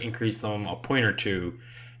 we're going to increase them a point or two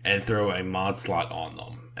and throw a mod slot on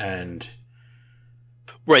them. And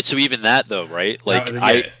right, so even that though, right? Like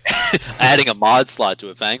adding a mod slot to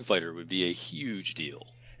a Fang fighter would be a huge deal.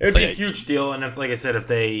 It would be a huge deal, and if, like I said, if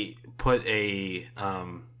they put a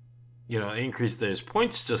increase those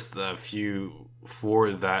points just a few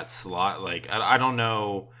for that slot, like I don't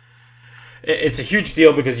know. It's a huge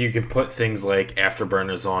deal because you can put things like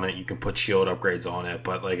afterburners on it, you can put shield upgrades on it,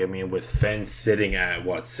 but like I mean, with Fen sitting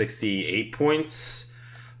at 68 points,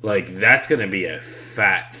 like that's gonna be a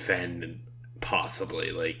fat Fen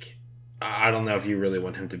possibly. Like I don't know if you really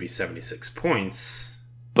want him to be 76 points.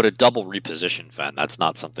 But a double reposition Fen, that's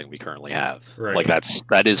not something we currently have. Right. Like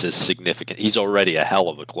that is a significant. He's already a hell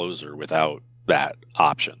of a closer without that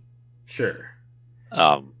option. Sure.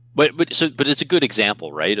 But it's a good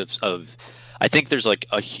example, right? Of I think there's like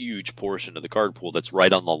a huge portion of the card pool that's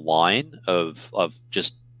right on the line of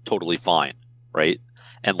just totally fine, right?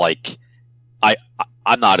 And like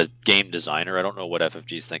I'm not a game designer. I don't know what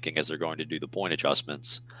FFG's thinking as they're going to do the point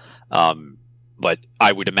adjustments. But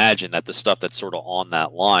I would imagine that the stuff that's sort of on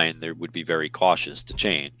that line, they would be very cautious to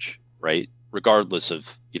change, right? Regardless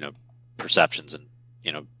of, perceptions and,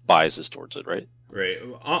 biases towards it, right? Right.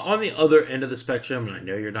 On the other end of the spectrum, and I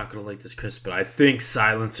know you're not going to like this, Chris, but I think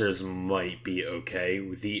silencers might be okay.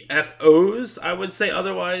 With the FOs, I would say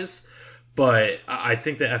otherwise. But I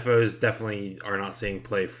think the FOs definitely are not seeing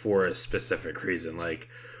play for a specific reason. Like,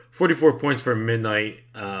 44 points for Midnight,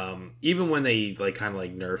 even when they like kind of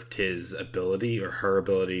like nerfed his ability or her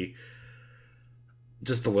ability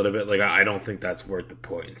just a little bit, like I don't think that's worth the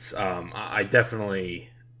points. I definitely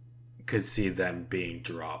could see them being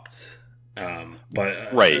dropped.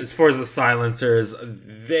 But right. As far as the silencers,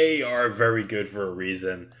 they are very good for a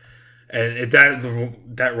reason. And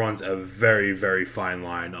that runs a very, very fine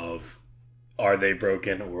line of are they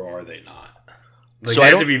broken or are they not? Like, so you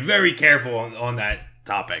have to be very careful on that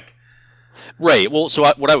topic. Right. Well, so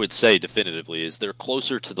what I would say definitively is they're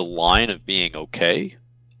closer to the line of being okay.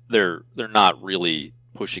 They're not really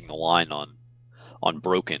pushing the line on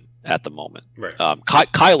broken at the moment. Right.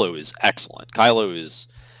 Kylo is excellent. Kylo is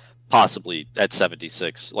possibly at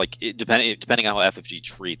 76. Like depending on how FFG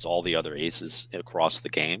treats all the other aces across the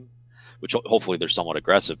game, which hopefully they're somewhat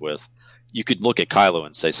aggressive with, you could look at Kylo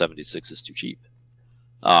and say 76 is too cheap.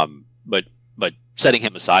 But setting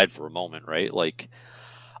him aside for a moment, right? Like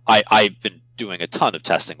I've been doing a ton of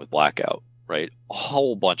testing with Blackout, right? A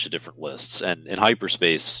whole bunch of different lists, and in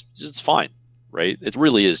hyperspace, it's fine, right? It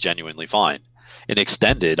really is genuinely fine. In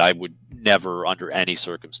extended, I would never, under any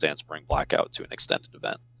circumstance, bring Blackout to an extended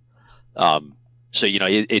event. So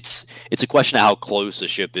it's a question of how close a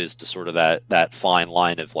ship is to sort of that fine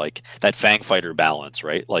line of like that Fang fighter balance,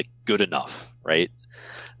 right? Like good enough, right?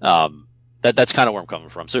 That's kind of where I'm coming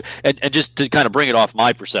from. So and just to kind of bring it off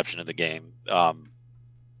my perception of the game,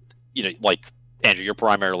 like Andrew, you're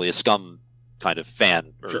primarily a Scum kind of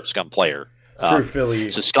fan or Sure. Scum player. True Philly.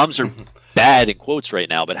 So Scums are bad in quotes right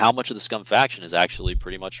now, but how much of the Scum faction is actually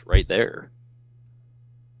pretty much right there?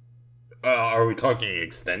 Are we talking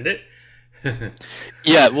extended?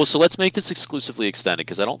 Yeah, well, so let's make this exclusively extended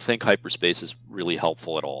because I don't think hyperspace is really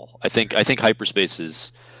helpful at all. I think hyperspace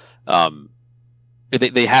is,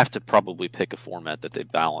 they have to probably pick a format that they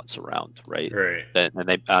balance around, right? Right.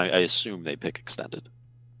 And I assume they pick extended.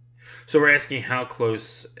 So we're asking how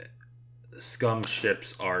close Scum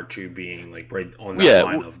ships are to being like right on that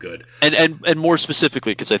line of good, and more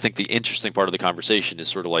specifically, because I think the interesting part of the conversation is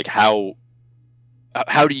sort of like how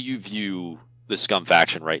do you view the Scum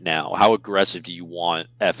faction right now? How aggressive do you want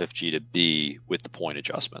FFG to be with the point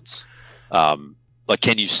adjustments? like,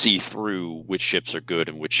 can you see through which ships are good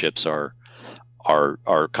and which ships are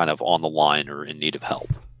kind of on the line or in need of help?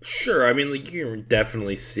 Sure, I mean, like, you can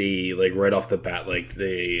definitely see, like, right off the bat, like,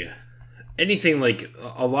 anything, like,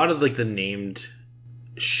 a lot of, like, the named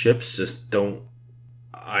ships just don't,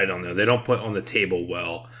 I don't know, they don't put on the table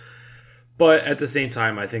well. But at the same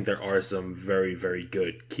time, I think there are some very, very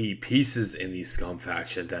good key pieces in the Scum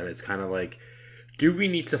faction that it's kind of like, do we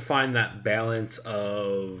need to find that balance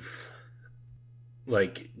of,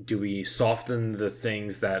 like, do we soften the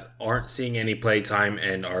things that aren't seeing any playtime,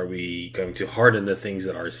 and are we going to harden the things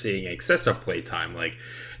that are seeing excessive playtime? Like,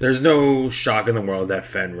 there's no shock in the world that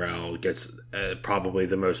Fenrir gets probably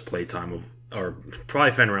the most playtime of, or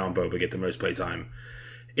probably Fenrir and Boba get the most playtime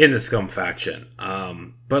in the Scum faction.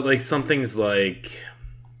 But, like, some things like,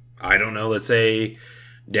 I don't know, let's say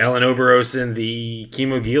Dallin Oberos in the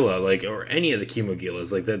Chemogila, like, or any of the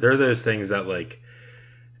Chemogilas, like, they're those things that, like,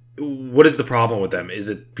 what is the problem with them? Is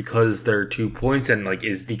it because they're 2 points and, like,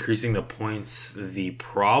 is decreasing the points the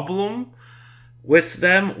problem with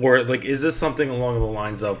them? Or, like, is this something along the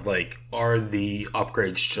lines of, like, are the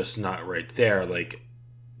upgrades just not right there? Like,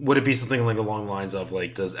 would it be something like along the lines of,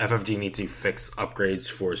 like, does FFG need to fix upgrades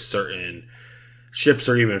for certain ships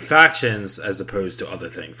or even factions as opposed to other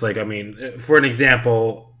things? Like, I mean, for an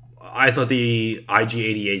example, I thought the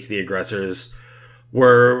IG-88s, the aggressors,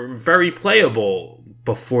 were very playable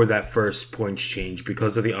before that first points change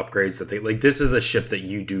because of the upgrades that they, like, this is a ship that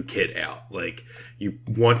you do kit out. Like, you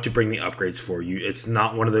want to bring the upgrades for you. It's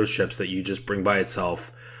not one of those ships that you just bring by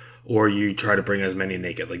itself or you try to bring as many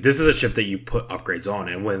naked. Like, this is a ship that you put upgrades on,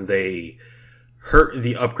 and when they hurt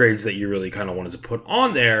the upgrades that you really kind of wanted to put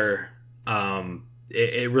on there,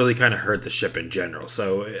 it really kind of hurt the ship in general.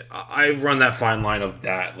 So I run that fine line of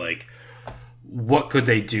that, like, what could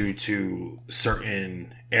they do to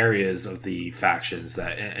certain areas of the factions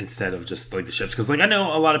that instead of just, like, the ships? Because, like, I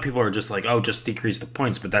know a lot of people are just like, oh, just decrease the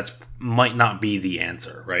points, but that's might not be the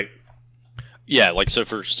answer, right? Yeah, like, so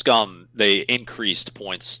for Scum, they increased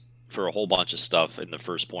points for a whole bunch of stuff in the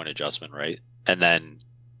first point adjustment, right? And then,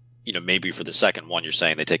 you know, maybe for the second one, you're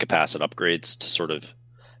saying they take a pass at upgrades to sort of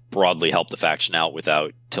broadly help the faction out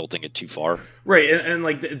without tilting it too far. Right, and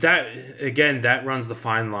like, that, again, that runs the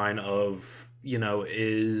fine line of, you know,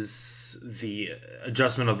 is the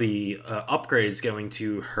adjustment of the upgrades going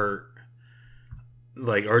to hurt,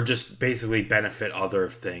 like, or just basically benefit other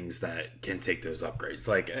things that can take those upgrades?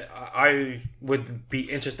 Like, I would be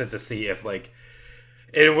interested to see if, like,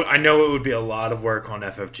 I know it would be a lot of work on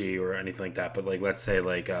FFG or anything like that, but, like, let's say,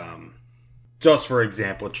 like, just for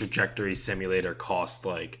example, Trajectory Simulator cost,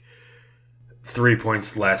 like, 3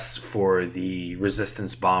 points less for the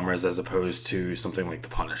Resistance Bombers as opposed to something like the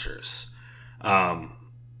Punishers. And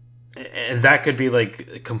that could be,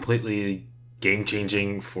 like, completely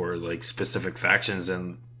game-changing for, like, specific factions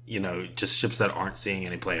and, you know, just ships that aren't seeing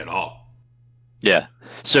any play at all. Yeah.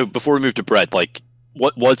 So before we move to Brett, like,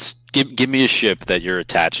 give me a ship that you're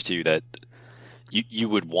attached to that you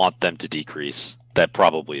would want them to decrease. That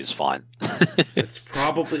probably is fine. It's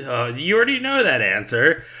probably you already know that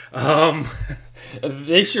answer.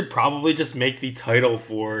 They should probably just make the title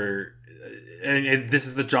for, and this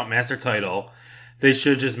is the Jump Master title. They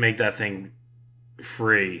should just make that thing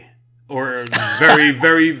free or very,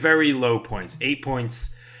 very, very low points. 8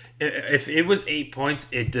 points. If it was 8 points,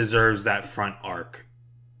 it deserves that front arc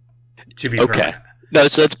to be okay. Permanent. No,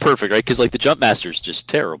 so that's perfect, right? Because, like, the Jump Master's just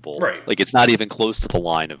terrible. Right. Like, it's not even close to the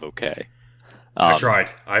line of okay. I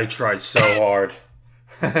tried so hard.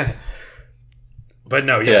 But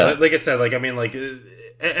no, yeah, like I said, like, I mean, like,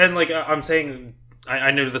 and, like, I'm saying,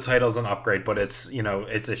 I know the title's an upgrade, but it's, you know,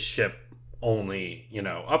 it's a ship only, you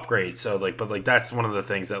know, upgrade. So, like, but, like, that's one of the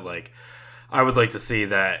things that, like, I would like to see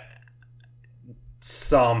that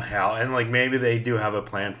somehow, and, like, maybe they do have a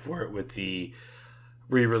plan for it with the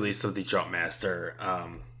re-release of the Jump Master.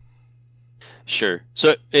 Sure.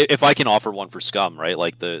 So if I can offer one for Scum, right,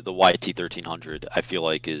 like the YT 1300, I feel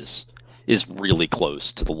like is really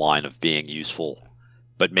close to the line of being useful,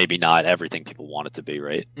 but maybe not everything people want it to be,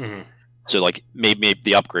 right? Mm-hmm. So, like, maybe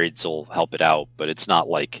the upgrades will help it out, but it's not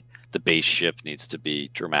like the base ship needs to be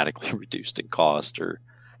dramatically reduced in cost or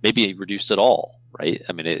maybe reduced at all, right?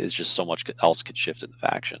 I mean, it's just so much else could shift in the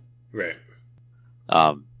faction. Right.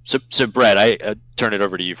 So Brett, I turn it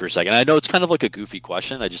over to you for a second. I know it's kind of like a goofy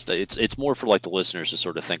question. It's more for, like, the listeners to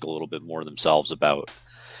sort of think a little bit more themselves about,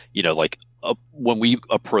 you know, like, when we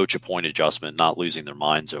approach a point adjustment, not losing their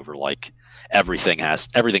minds over, like,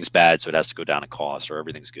 everything's bad, so it has to go down in cost, or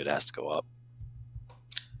everything's good, it has to go up.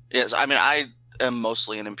 Yes, I mean, am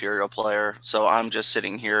mostly an Imperial player, so I'm just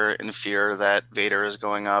sitting here in fear that Vader is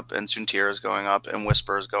going up and Soontir is going up and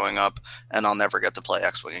Whisper is going up, and I'll never get to play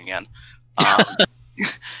X-Wing again.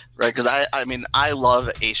 Right? Because I mean, I love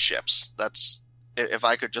ace ships. That's if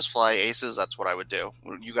I could just fly aces, that's what I would do.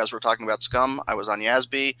 When you guys were talking about Scum, I was on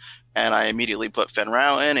Yasby, and I immediately put Fen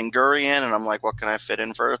Rao in and Guri in, and I'm like, what can I fit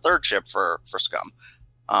in for a third ship for Scum?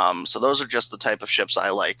 So those are just the type of ships I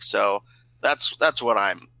like. So that's what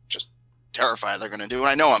I'm just terrified they're going to do. And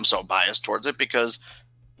I know I'm so biased towards it because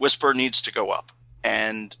Whisper needs to go up,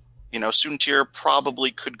 and Soontir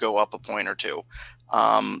probably could go up a point or two.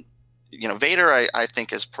 Vader I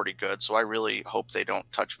think is pretty good, so I really hope they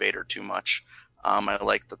don't touch Vader too much. I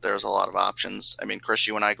like that there's a lot of options. I mean, Chris,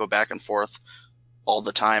 you and I go back and forth all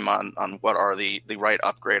the time on what are the right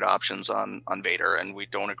upgrade options on Vader, and we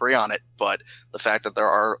don't agree on it. But the fact that there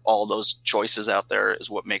are all those choices out there is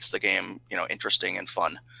what makes the game, interesting and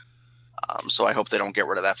fun. So I hope they don't get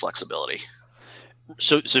rid of that flexibility.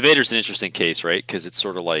 So Vader's an interesting case, right? Because it's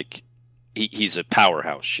sort of like he's a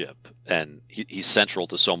powerhouse ship, and he's central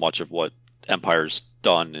to so much of what Empire's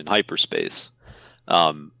done in hyperspace.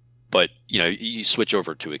 But you switch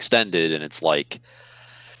over to extended, and it's like,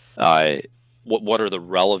 what are the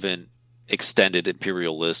relevant extended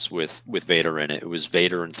Imperial lists with Vader in it? It was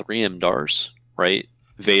Vader and 3 Imdars, right?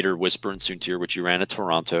 Vader, Whisper, and Soontir, which you ran at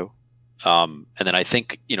Toronto. And then I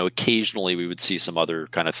think occasionally we would see some other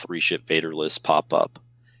kind of 3-ship Vader lists pop up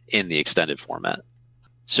in the extended format.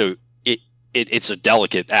 So it's a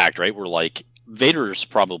delicate act, right? We're like, Vader's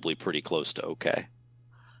probably pretty close to okay.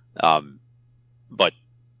 But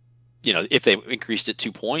if they increased it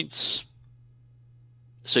 2 points,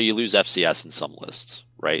 so you lose FCS in some lists,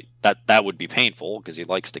 right? That would be painful because he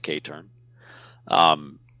likes to K-turn.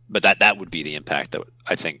 But that would be the impact that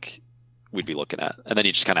I think we'd be looking at. And then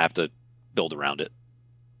you just kind of have to build around it.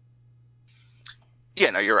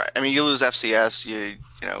 Yeah, no, you're right. I mean, you lose FCS,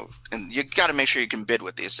 and you got to make sure you can bid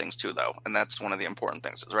with these things too, though. And that's one of the important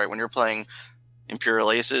things, is right? When you're playing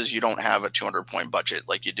Imperial Aces, you don't have a 200-point budget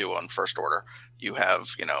like you do on First Order. You have,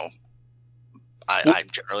 I'm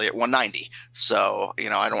generally at 190, so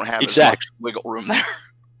I don't have as much wiggle room there.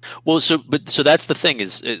 Well, so that's the thing,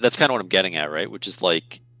 is that's kind of what I'm getting at, right? Which is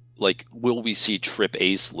like, will we see trip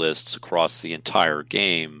ace lists across the entire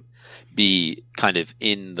game be kind of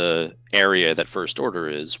in the area that First Order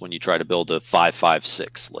is when you try to build a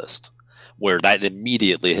 5-5-6 list, where that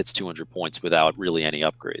immediately hits 200 points without really any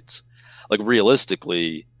upgrades? Like,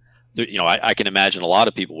 realistically, I can imagine a lot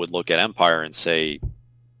of people would look at Empire and say,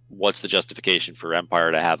 what's the justification for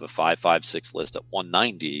Empire to have a 5-5-6 list at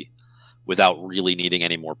 190 without really needing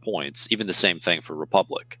any more points? Even the same thing for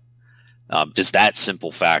Republic. Does that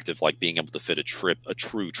simple fact of like being able to fit a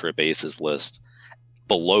true trip aces list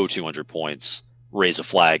below 200 points raise a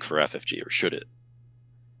flag for FFG, or should it?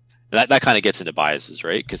 And that kind of gets into biases,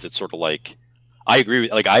 right? Because it's sort of like, I agree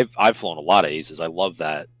with, like, I've flown a lot of aces. I love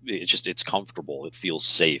that. It's comfortable. It feels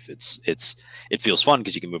safe. It feels fun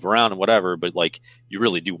because you can move around and whatever, but like, you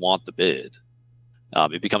really do want the bid.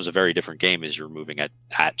 It becomes a very different game as you're moving at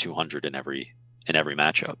 200 in every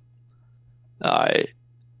matchup.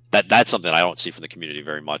 That's something I don't see from the community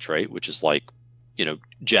very much, right? Which is like,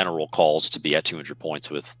 general calls to be at 200 points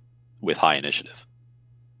with high initiative.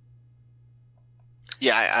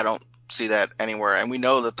 Yeah, I don't see that anywhere, and we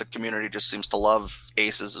know that the community just seems to love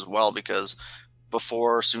aces as well, because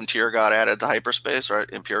before Soontir got added to hyperspace, right,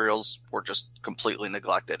 Imperials were just completely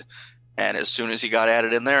neglected, and as soon as he got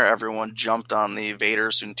added in there, everyone jumped on the Vader,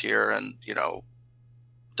 Soontir, and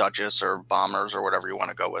Duchess or Bombers or whatever you want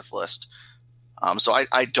to go with list. So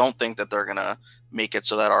I don't think that they're gonna make it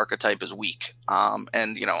so that archetype is weak.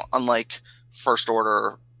 And unlike First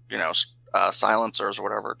Order, silencers or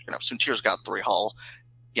whatever, Soontir's got 3 hull.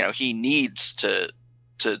 He needs to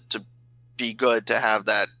be good to have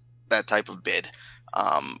that type of bid.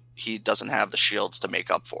 He doesn't have the shields to make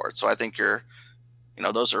up for it. So I think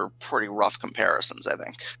those are pretty rough comparisons, I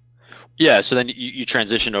think. Yeah. So then you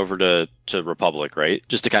transition over to Republic, right?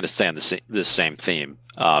 Just to kind of stay on this same theme.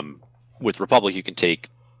 With Republic, you can take,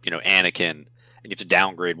 Anakin, and you have to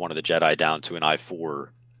downgrade one of the Jedi down to an I-4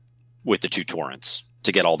 with the 2 torrents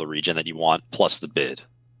to get all the regen that you want, plus the bid.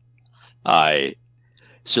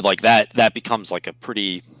 So like that becomes like a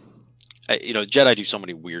pretty, Jedi do so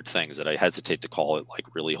many weird things that I hesitate to call it like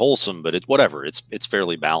really wholesome, but it's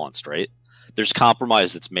fairly balanced, right? There's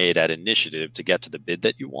compromise that's made at initiative to get to the bid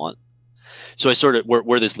that you want. So I sort of,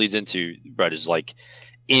 where this leads into, Brett, is like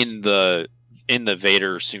in the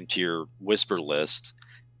Vader, Soontir, Whisper list,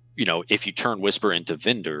 if you turn Whisper into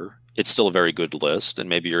Vinder, it's still a very good list, and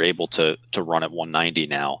maybe you're able to run at 190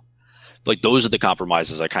 now. like those are the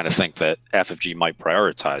compromises I kind of think that FFG might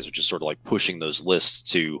prioritize, which is sort of like pushing those lists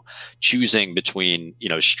to choosing between,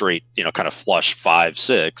 straight, kind of flush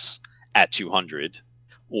 5-6 at 200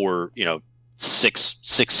 or,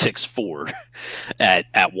 6-6-6-4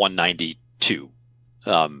 at 192.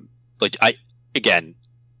 Again,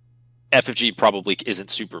 FFG probably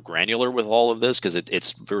isn't super granular with all of this because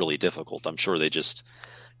it's really difficult. I'm sure they just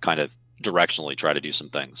kind of directionally try to do some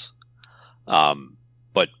things.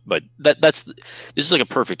 But this is like a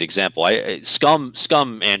perfect example.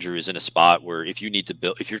 Scum Andrew is in a spot where if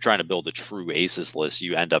you're trying to build a true aces list,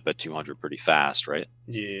 you end up at 200 pretty fast, right?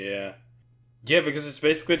 Yeah, because it's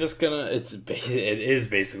basically just it is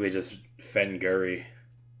basically just Fenguri.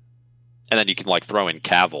 And then you can like throw in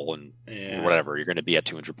Cavill and whatever. You're going to be at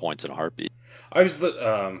 200 points in a heartbeat. I was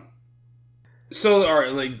so all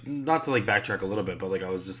right, like not to like backtrack a little bit, but like I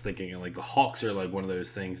was just thinking like the Hawks are like one of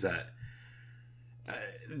those things that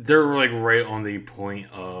they're like right on the point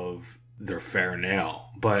of they're fair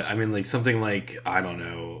now. But I mean like something like I don't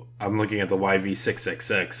know. I'm looking at the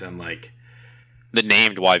YV666 and like the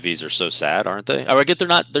named YVs are so sad, aren't they? I get they're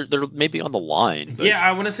not. They're maybe on the line. Yeah,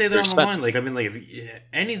 I want to say they're on expensive. the line. Like, I mean, like if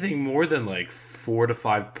anything more than like 4 to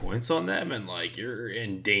 5 points on them, and like you're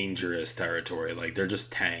in dangerous territory. Like they're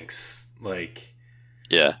just tanks. Like,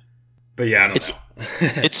 yeah. But yeah, I don't know.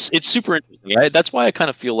 it's super interesting. That's why I kind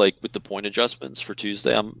of feel like with the point adjustments for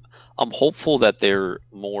Tuesday, I'm hopeful that they're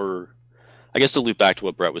more. I guess to loop back to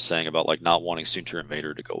what Brett was saying about like not wanting Soontir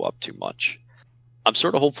Invader to go up too much. I'm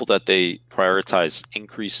sort of hopeful that they prioritize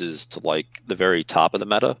increases to like the very top of the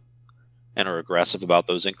meta and are aggressive about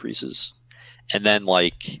those increases. And then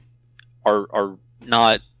like are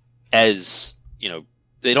not as,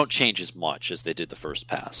 they don't change as much as they did the first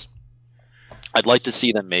pass. I'd like to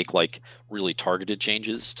see them make like really targeted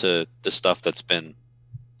changes to the stuff that's been,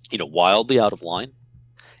 wildly out of line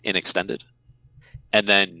and extended. And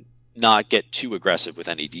then not get too aggressive with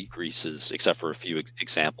any decreases except for a few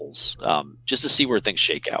examples, just to see where things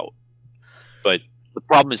shake out. But the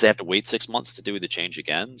problem is they have to wait 6 months to do the change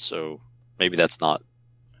again, so maybe that's not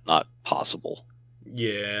possible.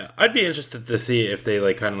 Yeah, I'd be interested to see if they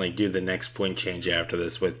like kind of like do the next point change after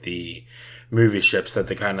this with the movie ships, that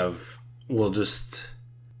they kind of will just,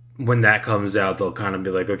 when that comes out, they'll kind of be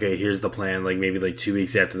like, okay, here's the plan, like maybe like 2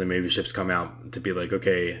 weeks after the movie ships come out, to be like,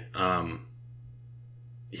 okay,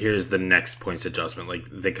 here's the next points adjustment. Like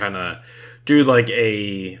they kind of do like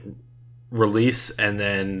a release, and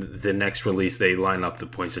then the next release they line up the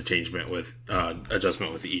points adjustment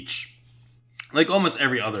with each, like almost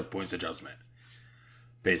every other points adjustment,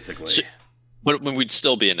 basically. So, but when we'd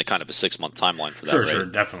still be in a kind of a 6 month timeline for that, sure,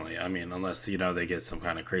 definitely. I mean, unless they get some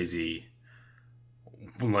kind of crazy,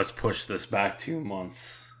 let's push this back 2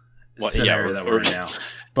 months scenario that we're in now.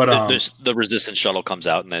 But the Resistance shuttle comes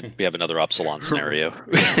out, and then we have another Upsilon scenario,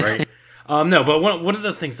 right? No, but one of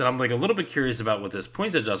the things that I'm like a little bit curious about with this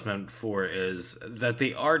points adjustment for is that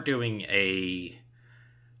they are doing a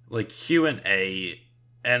like Q&A,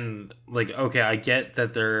 and like okay, I get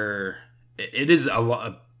that it is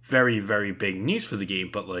a very very big news for the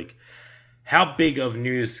game, but like how big of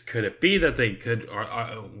news could it be that they could, or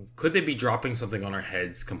could they be dropping something on our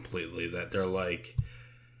heads completely, that they're like,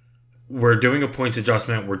 we're doing a points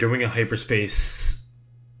adjustment, we're doing a hyperspace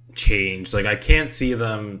change. Like I can't see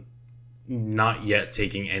them not yet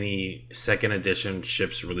taking any second edition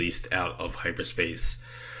ships released out of hyperspace.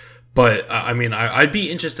 But I mean, I'd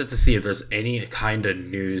be interested to see if there's any kind of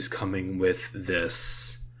news coming with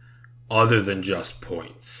this other than just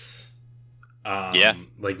points.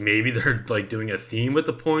 Like maybe they're like doing a theme with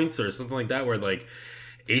the points or something like that, where like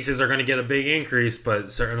aces are going to get a big increase,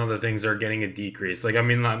 but certain other things are getting a decrease. Like, I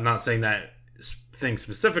mean, I'm not saying that thing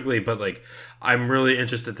specifically, but like, I'm really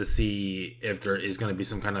interested to see if there is going to be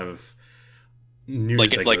some kind of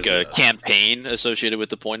news, like a campaign associated with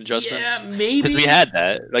the point adjustments. Yeah, maybe, because we had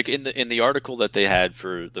that. Like in the article that they had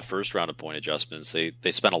for the first round of point adjustments,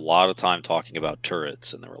 they spent a lot of time talking about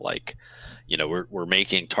turrets, and they were like, we're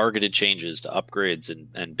making targeted changes to upgrades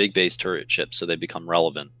and big base turret ships so they become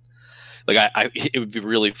relevant. Like it would be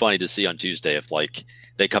really funny to see on Tuesday if like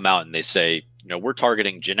they come out and they say, we're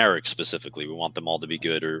targeting generics specifically, we want them all to be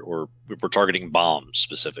good, or we're targeting bombs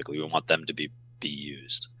specifically, we want them to be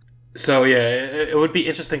used. So yeah, it would be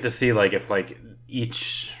interesting to see like if like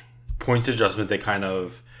each points adjustment they kind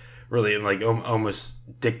of really like almost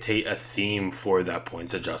dictate a theme for that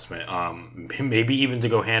points adjustment. Maybe even to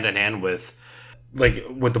go hand in hand with like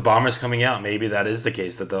with the bombers coming out, maybe that is the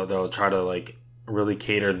case, that they'll try to like really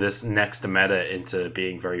cater this next meta into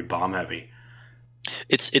being very bomb heavy.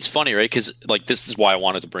 It's funny, right? Because like this is why I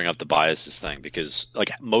wanted to bring up the biases thing, because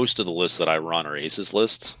like most of the lists that I run are aces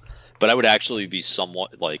lists, But I would actually be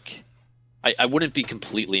somewhat like, I wouldn't be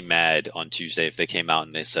completely mad on Tuesday if they came out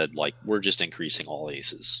and they said, like, we're just increasing all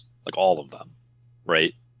aces, like all of them,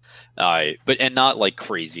 right? And not like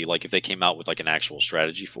crazy, like if they came out with like an actual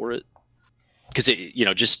strategy for it, because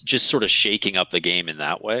just sort of shaking up the game in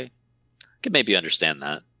that way, I could maybe understand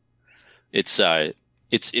that. It's kind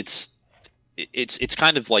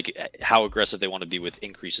of like how aggressive they want to be with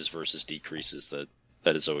increases versus decreases.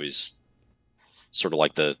 That is always sort of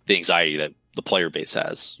like the anxiety that the player base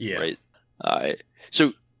has, right?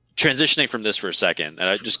 So transitioning from this for a second,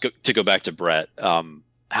 and to go back to Brett,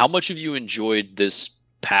 how much have you enjoyed this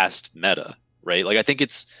past meta, right? Like, I think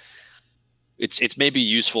it's maybe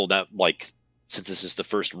useful that, like, since this is the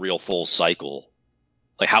first real full cycle,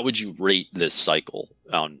 like, how would you rate this cycle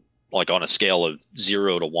on a scale of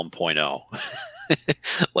 0 to 1.0?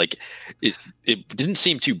 Like, it didn't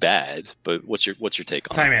seem too bad, but what's your take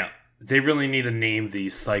on it? Time out. They really need to name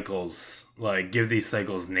these cycles, like, give these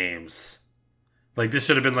cycles names. Like, this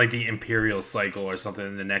should have been like the Imperial cycle or something,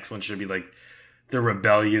 and the next one should be like the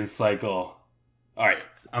Rebellion cycle. All right,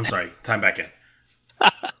 I'm sorry. Time back in.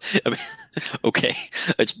 I mean, okay,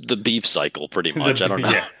 it's the beef cycle, pretty much. I don't know.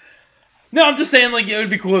 Yeah. No, I'm just saying, like, it would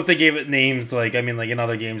be cool if they gave it names. Like, I mean, like in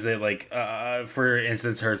other games, they like, for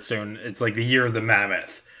instance, Hearthstone, it's like the Year of the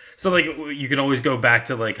Mammoth. So, like, you can always go back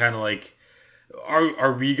to like kind of like,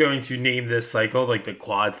 are we going to name this cycle like the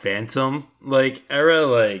Quad Phantom like era,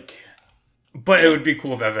 like? But it would be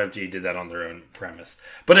cool if FFG did that on their own premise.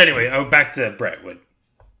 But anyway, back to Brett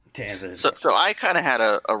to answer his question. So I kind of had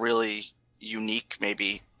a really unique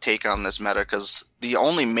maybe take on this meta, because the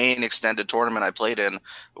only main extended tournament I played in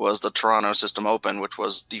was the Toronto System Open, which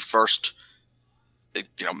was the first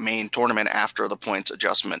main tournament after the points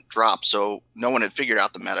adjustment dropped. So no one had figured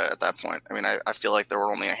out the meta at that point. I mean, I feel like there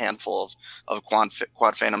were only a handful of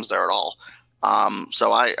Quad Phantoms there at all.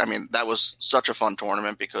 So I mean, that was such a fun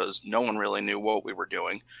tournament because no one really knew what we were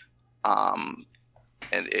doing.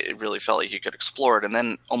 And it really felt like you could explore it. And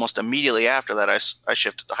then almost immediately after that, I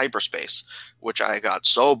shifted to Hyperspace, which I got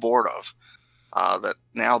so bored of, that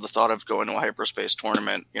now the thought of going to a Hyperspace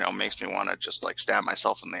tournament, makes me want to just like stab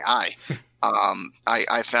myself in the eye.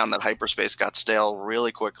 I found that Hyperspace got stale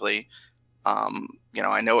really quickly.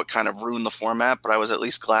 I know it kind of ruined the format, but I was at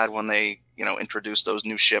least glad when they, introduced those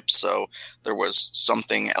new ships. So there was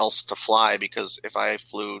something else to fly, because if I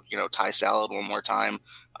flew, Thai Salad one more time,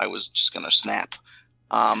 I was just going to snap.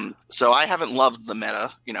 So I haven't loved the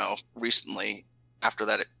meta, recently after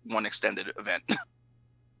that one extended event.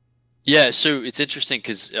 Yeah. So it's interesting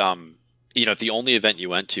because, if the only event you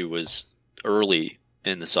went to was early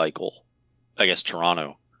in the cycle, I guess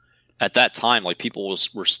Toronto, at that time, like, people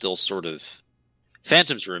were still sort of,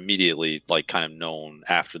 Phantoms were immediately like kind of known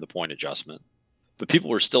after the point adjustment, but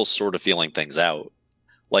people were still sort of feeling things out.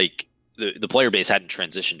 Like the player base hadn't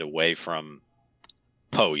transitioned away from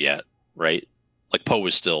Poe yet, right? Like, Poe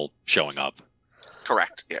was still showing up.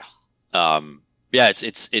 Correct. Yeah. Yeah.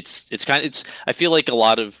 It's I feel like a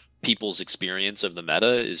lot of people's experience of the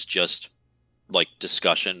meta is just like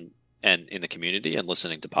discussion and in the community and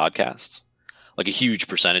listening to podcasts. Like, a huge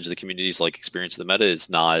percentage of the community's like experience of the meta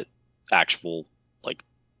is not actual like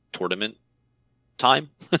tournament time.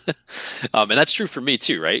 And that's true for me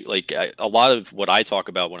too, right? Like, a lot of what I talk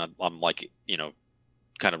about when I'm like,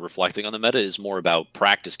 kind of reflecting on the meta is more about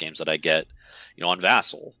practice games that I get, on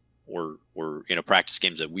Vassal or practice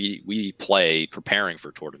games that we play preparing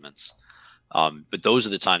for tournaments. But those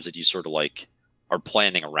are the times that you sort of like are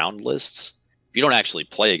planning around lists. You don't actually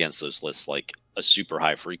play against those lists like a super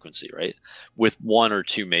high frequency, right? With one or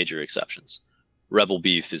two major exceptions. Rebel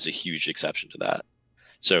Beef is a huge exception to that.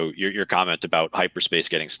 So your comment about Hyperspace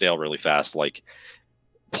getting stale really fast, like,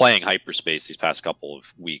 playing Hyperspace these past couple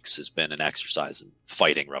of weeks has been an exercise in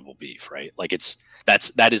fighting Rebel Beef, right? Like,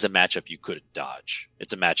 that is a matchup you couldn't dodge.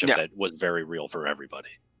 It's a matchup that was very real for everybody.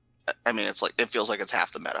 I mean, it's like, it feels like it's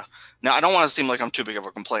half the meta. Now, I don't want to seem like I'm too big of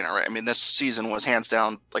a complainer, right? I mean, this season was hands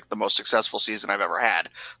down like the most successful season I've ever had.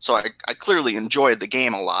 So I clearly enjoyed the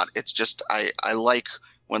game a lot. It's just I like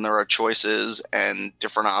when there are choices and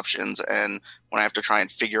different options, and when I have to try and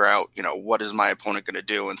figure out, what is my opponent going to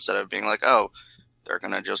do, instead of being like, oh, they're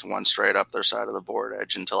going to just one straight up their side of the board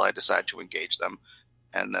edge until I decide to engage them.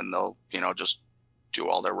 And then they'll, just do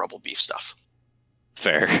all their Rebel Beef stuff.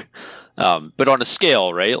 Fair. But on a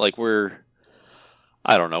scale, right? Like, we're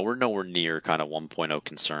nowhere near kind of 1.0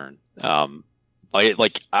 concern.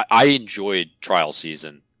 I enjoyed trial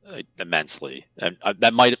season immensely. And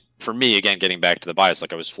that might, for me, again, getting back to the bias,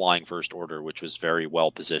 like, I was flying First Order, which was very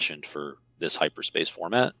well positioned for this Hyperspace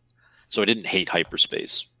format. So I didn't hate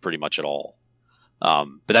Hyperspace pretty much at all.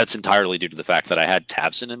 But that's entirely due to the fact that I had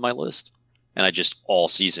Tabson in my list, and I just all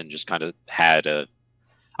season just kind of had a.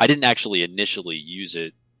 I didn't actually initially use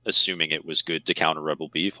it assuming it was good to counter Rebel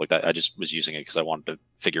Beef like that. I just was using it because I wanted to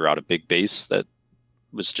figure out a big base that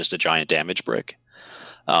was just a giant damage brick.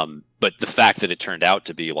 But the fact that it turned out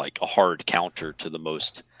to be like a hard counter to the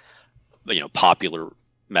most, popular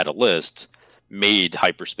meta list made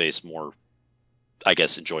hyperspace more, I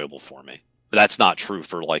guess, enjoyable for me. But that's not true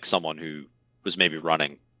for like someone who was maybe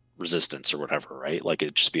running resistance or whatever, right? Like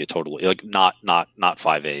it'd just be a totally like not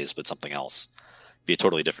 5As, but something else. Be a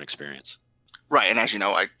totally different experience. Right, and as you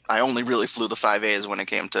know, I only really flew the 5As when it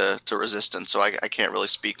came to resistance, so I can't really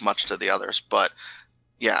speak much to the others. But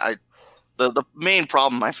yeah, the main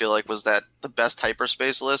problem I feel like was that the best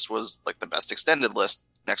hyperspace list was like the best extended list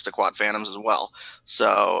next to Quad Phantoms as well.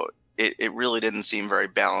 So it really didn't seem very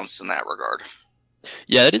balanced in that regard.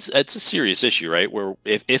 Yeah, it's a serious issue, right? Where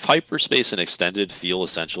if hyperspace and extended feel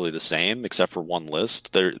essentially the same, except for one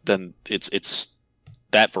list, then it's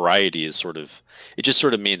that variety is sort of it just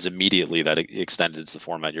sort of means immediately that extended is the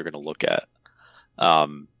format you're going to look at.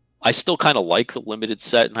 I still kind of like the limited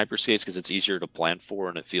set in hyperspace because it's easier to plan for,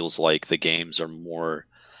 and it feels like the games are more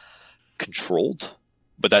controlled.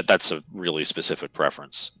 But that's a really specific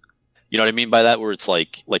preference. You know what I mean by that? Where it's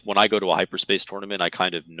like when I go to a hyperspace tournament, I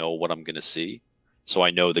kind of know what I'm going to see. So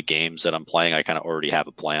I know the games that I'm playing, I kind of already have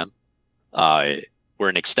a plan. Where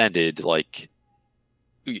an extended, like,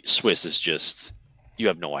 Swiss is just, you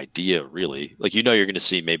have no idea, really. Like, you're going to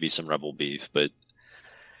see maybe some Rebel Beef, but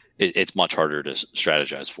it's much harder to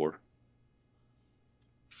strategize for.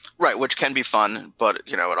 Right, which can be fun, but,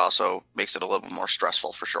 it also makes it a little more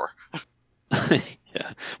stressful for sure.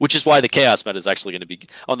 Yeah, which is why the Chaos meta is actually going to be,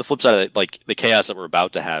 on the flip side of it, like the Chaos that we're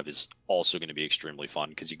about to have is also going to be extremely fun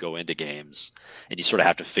because you go into games and you sort of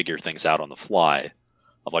have to figure things out on the fly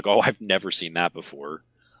of like, oh, I've never seen that before.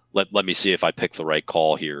 Let me see if I pick the right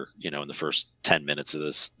call here, in the first 10 minutes of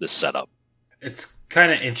this setup. It's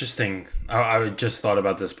kind of interesting. I just thought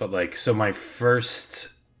about this, but so my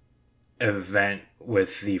first event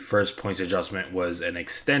with the first points adjustment was an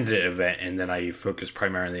extended event, and then I focused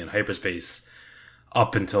primarily on hyperspace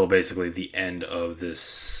up until basically the end of this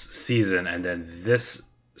season. And then this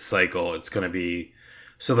cycle, it's going to be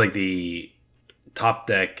the top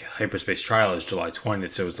deck hyperspace trial is July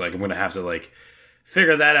 20th, so it's I'm going to have to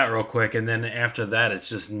figure that out real quick, and then after that it's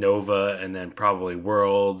just Nova and then probably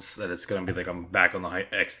Worlds that it's going to be I'm back on the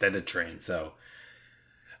extended train. So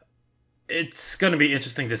it's going to be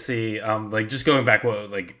interesting to see, just going back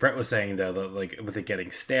what Brett was saying though, with it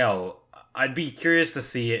getting stale, I'd be curious to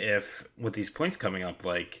see if with these points coming up,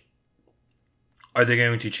 are they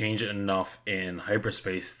going to change enough in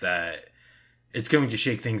hyperspace that it's going to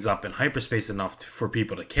shake things up in hyperspace enough for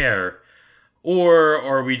people to care, or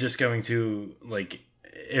are we just going to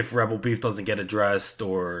if Rebel Beef doesn't get addressed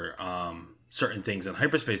or certain things in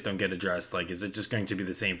hyperspace don't get addressed, is it just going to be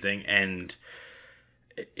the same thing, and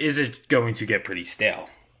is it going to get pretty stale?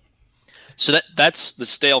 So that's the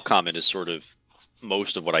stale comment is sort of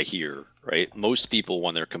most of what I hear, right? Most people,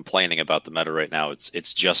 when they're complaining about the meta right now,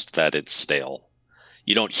 it's just that it's stale.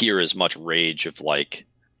 You don't hear as much rage of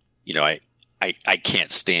I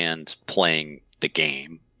can't stand playing the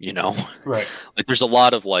game, Right. There's a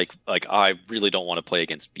lot of I really don't want to play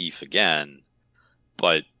against Beef again,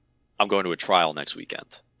 but I'm going to a trial next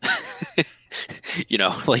weekend.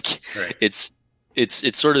 Right. It's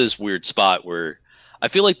sort of this weird spot where I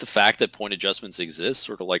feel like the fact that point adjustments exist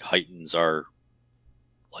sort of heightens our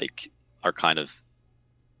kind of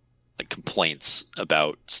complaints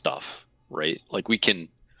about stuff, right?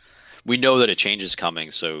 We know that a change is coming,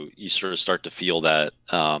 so you sort of start to feel that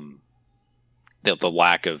the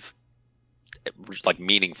lack of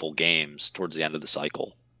meaningful games towards the end of the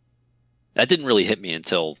cycle. That didn't really hit me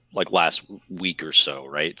until last week or so,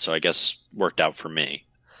 right? So I guess worked out for me.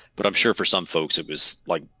 But I'm sure for some folks it was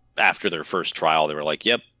after their first trial they were like,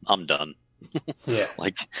 "Yep, I'm done." Yeah.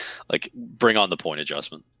 Bring on the point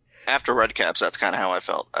adjustment. After Red Caps, that's kind of how I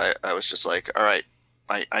felt. I was just like, all right,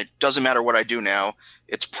 I doesn't matter what I do now.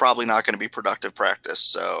 It's probably not going to be productive practice.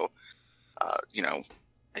 So,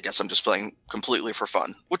 I guess I'm just playing completely for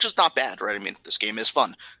fun, which is not bad, right? I mean, this game is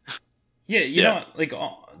fun. Yeah, you know,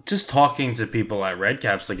 just talking to people at Red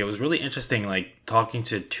Caps, it was really interesting, talking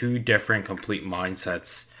to two different complete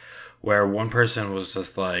mindsets, where one person was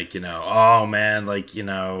just oh man,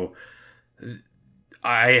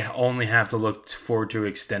 I only have to look forward to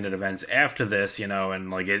extended events after this,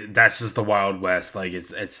 and that's just the Wild West,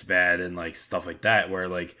 it's bad and stuff like that, where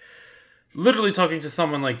literally talking to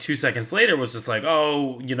someone like 2 seconds later was just like,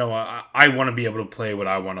 oh, I want to be able to play what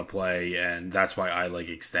I want to play, and that's why I like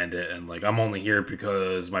extend it, and like I'm only here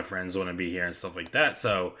because my friends want to be here and stuff like that.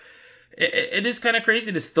 So it is kind of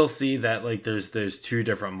crazy to still see that like there's two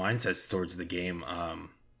different mindsets towards the game,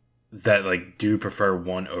 that like do prefer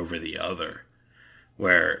one over the other,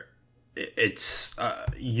 where it's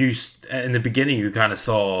you in the beginning you kind of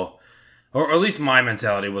saw. Or at least my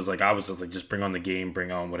mentality was like I was just like just bring on the game,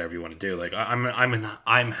 bring on whatever you want to do. Like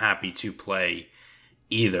I'm happy to play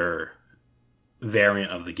either variant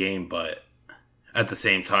of the game, but at the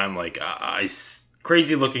same time, like I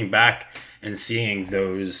crazy looking back and seeing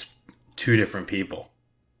those two different people.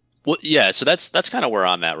 Well, yeah, so that's kind of where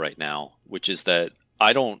I'm at right now, which is that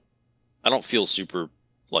I don't feel super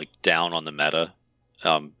like down on the meta.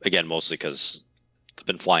 Again, mostly because I've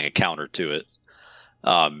been flying a counter to it.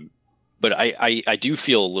 But I do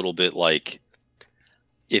feel a little bit like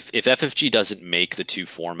if FFG doesn't make the two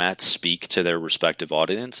formats speak to their respective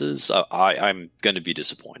audiences, I'm going to be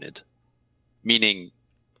disappointed. Meaning,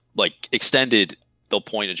 like, extended, they'll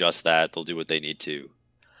point adjust that, they'll do what they need to.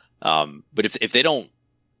 But if they don't,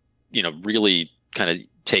 really kind of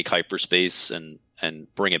take hyperspace and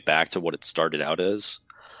bring it back to what it started out as,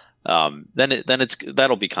 then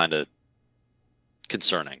that'll be kind of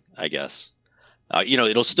concerning, I guess.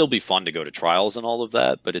 It'll still be fun to go to trials and all of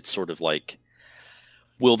that, but it's sort of like,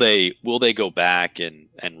 will they go back and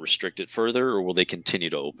restrict it further, or will they continue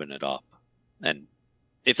to open it up? And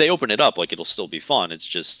if they open it up, like, it'll still be fun. It's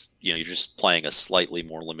just, you're just playing a slightly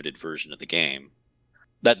more limited version of the game.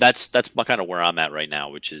 That's kind of where I'm at right now,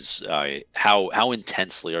 which is how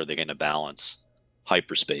intensely are they going to balance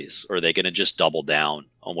hyperspace? Or are they going to just double down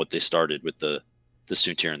on what they started with the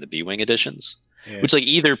Soontir and the B-Wing editions? Yeah. Which, like,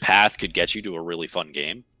 either path could get you to a really fun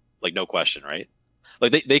game, like, no question, right?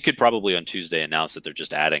 Like, they could probably on Tuesday announce that they're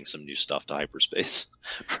just adding some new stuff to hyperspace,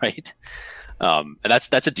 right? And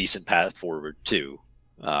that's a decent path forward too.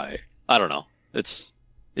 I don't know. It's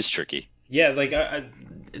tricky. Yeah, like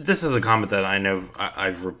this is a comment that I know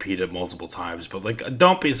I've repeated multiple times, but like,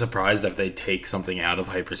 don't be surprised if they take something out of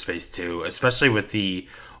hyperspace too, especially with the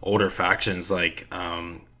older factions. Like,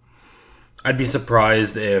 I'd be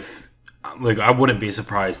surprised if. Like, I wouldn't be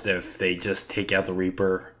surprised if they just take out the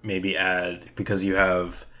Reaper, maybe add, because you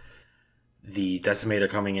have the Decimator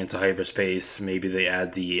coming into hyperspace, maybe they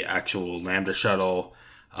add the actual Lambda shuttle,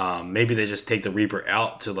 maybe they just take the Reaper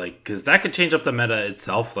out to, like, because that could change up the meta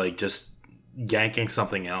itself, like, just yanking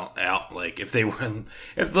something out, like, if they were,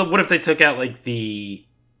 what if they took out, like, the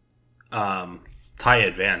TIE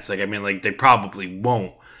Advance, like, I mean, like, they probably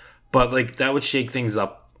won't, but, like, that would shake things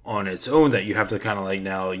up on its own, that you have to kind of like,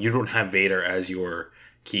 now you don't have Vader as your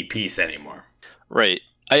key piece anymore. Right.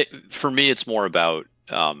 For me, it's more about,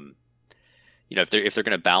 if they're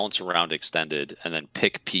going to balance around extended and then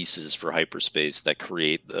pick pieces for hyperspace that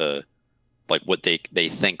create the, like, what they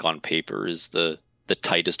think on paper is the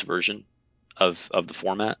tightest version of the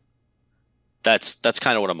format. That's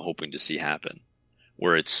kind of what I'm hoping to see happen,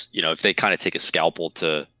 where it's, if they kind of take a scalpel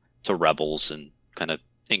to Rebels and kind of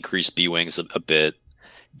increase B-Wings a bit,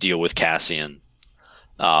 deal with Cassian,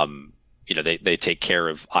 they take care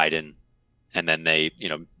of Iden, and then they,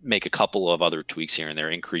 make a couple of other tweaks here and there,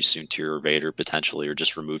 increase Soontir or Vader potentially, or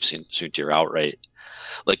just remove Soontir outright.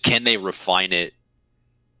 Like, can they refine it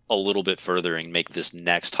a little bit further and make this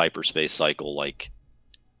next hyperspace cycle like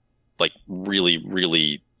really,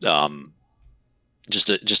 really just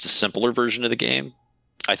a simpler version of the game?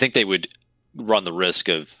 I think they would run the risk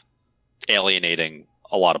of alienating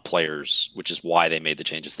a lot of players, which is why they made the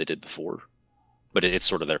changes they did before. But it's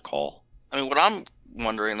sort of their call. I mean, what I'm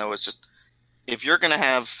wondering, though, is just if you're going to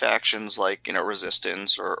have factions like,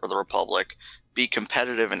 Resistance or the Republic be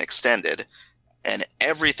competitive and extended, and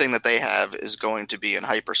everything that they have is going to be in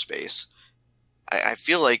hyperspace, I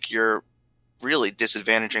feel like you're really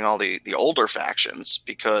disadvantaging all the older factions,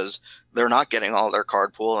 because they're not getting all their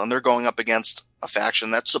card pool, and they're going up against a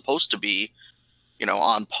faction that's supposed to be,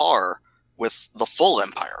 on par with the full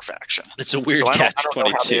Empire faction. It's a weird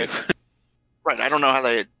catch-22. Right, I don't know how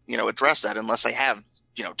they, address that unless they have,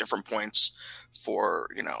 different points for,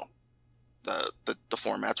 the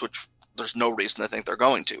formats, which there's no reason to think they're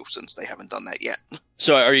going to, since they haven't done that yet.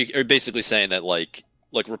 So are you basically saying that like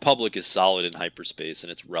Republic is solid in hyperspace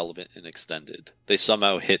and it's relevant in extended? They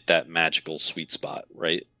somehow hit that magical sweet spot,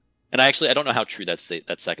 right? And I don't know how true that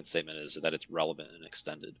second statement is, that it's relevant in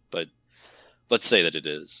extended, but let's say that it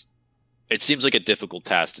is. It seems like a difficult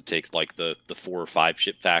task to take like the 4 or 5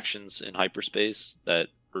 ship factions in hyperspace, that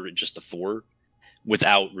or just the 4,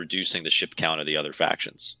 without reducing the ship count of the other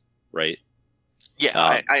factions, right? Yeah,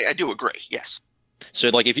 I do agree. Yes. So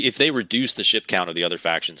like if they reduce the ship count of the other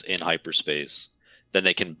factions in hyperspace, then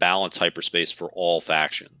they can balance hyperspace for all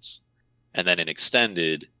factions. And then in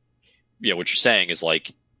extended, what you're saying is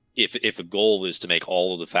like if a goal is to make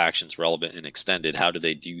all of the factions relevant in extended, how do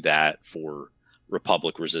they do that for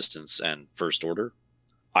Republic, Resistance, and First Order?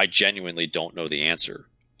 I genuinely don't know the answer.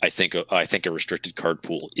 I think a restricted card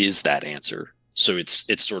pool is that answer. So it's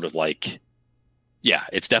sort of like, yeah,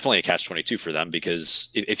 it's definitely a catch-22 for them, because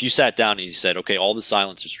if you sat down and you said, okay, all the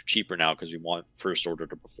silencers are cheaper now because we want First Order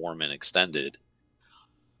to perform in extended,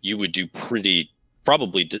 you would do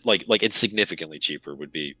probably like it's significantly cheaper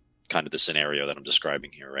would be kind of the scenario that I'm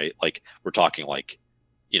describing here, right? Like we're talking like,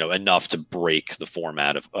 enough to break the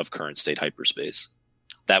format of current state hyperspace.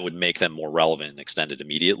 That would make them more relevant and extended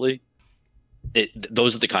immediately.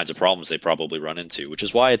 Those are the kinds of problems they probably run into, which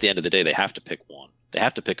is why at the end of the day, they have to pick one. They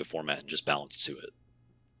have to pick a format and just balance to it.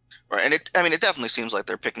 Right. And it definitely seems like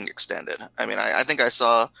they're picking extended. I mean, I think I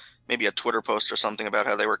saw maybe a Twitter post or something about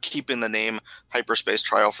how they were keeping the name Hyperspace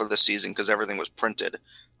Trial for this season because everything was printed.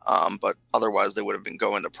 But otherwise they would have been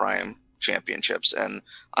going to Prime Championships. And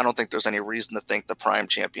I don't think there's any reason to think the Prime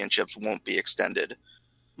Championships won't be extended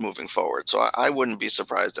moving forward. So I wouldn't be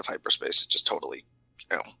surprised if Hyperspace is just totally,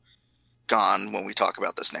 gone when we talk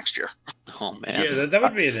about this next year. Oh man, yeah, that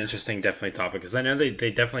would be an interesting, definitely topic, because I know they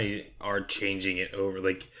definitely are changing it over.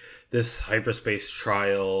 Like this Hyperspace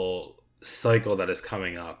Trial cycle that is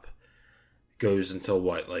coming up goes until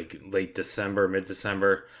what, like late December,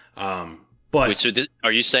 mid-December. But wait, so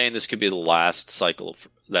are you saying this could be the last cycle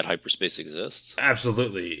that Hyperspace exists?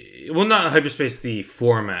 Absolutely. Well, not Hyperspace the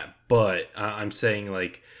format, but I'm saying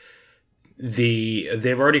like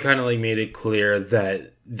they've already kind of like made it clear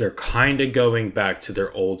that they're kind of going back to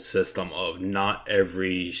their old system of not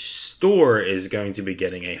every store is going to be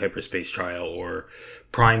getting a Hyperspace Trial or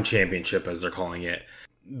Prime Championship, as they're calling it,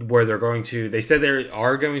 where they said they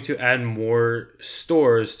are going to add more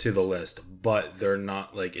stores to the list, but they're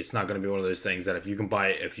not like, it's not going to be one of those things that if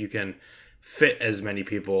you can fit as many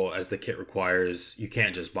people as the kit requires, you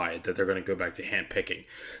can't just buy it, that they're going to go back to hand picking.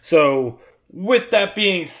 So with that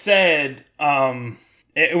being said,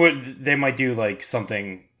 they might do like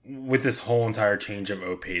something with this whole entire change of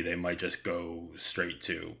OP. They might just go straight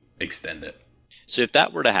to extend it. So if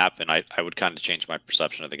that were to happen, I would kind of change my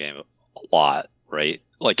perception of the game a lot, right?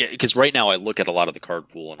 Like, because right now I look at a lot of the card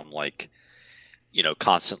pool and I'm like,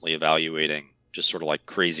 constantly evaluating just sort of like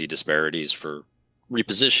crazy disparities for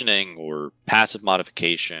repositioning or passive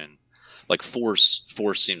modification. Like force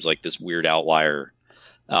seems like this weird outlier.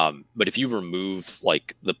 But if you remove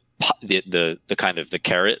like the kind of the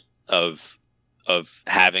carrot of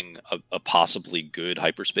having a possibly good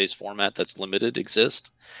hyperspace format that's limited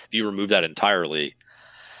exist, if you remove that entirely,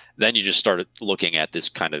 then you just start looking at this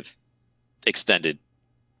kind of extended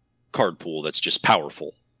card pool that's just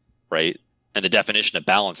powerful, right? And the definition of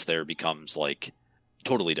balance there becomes like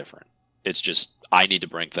totally different. It's just, I need to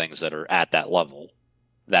bring things that are at that level.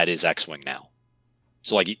 That is X-Wing now.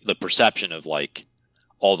 So like the perception of like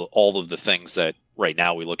all of the things that right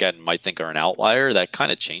now we look at and might think are an outlier, that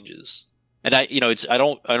kind of changes. And I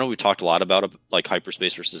know we talked a lot about like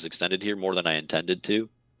hyperspace versus extended here more than I intended to,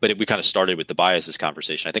 but we kind of started with the biases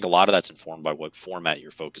conversation. I think a lot of that's informed by what format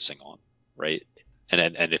you're focusing on, right?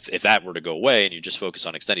 And if that were to go away and you just focus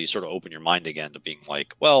on extended, you sort of open your mind again to being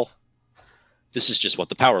like, well, this is just what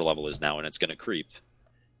the power level is now, and it's going to creep.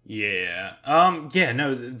 Yeah.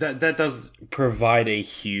 No, that does provide a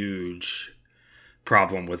huge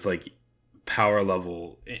problem with like power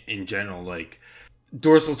level in general. Like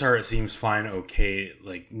dorsal turret seems fine, okay,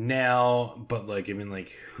 like now, but like I mean,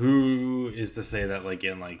 like who is to say that like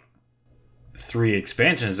in like 3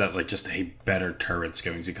 expansions that like just a better turret's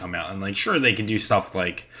going to come out? And like sure, they can do stuff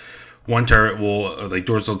like one turret will, like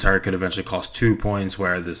dorsal turret could eventually cost 2 points,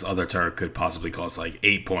 where this other turret could possibly cost like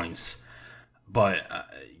 8 points. But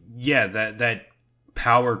that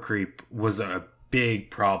power creep was a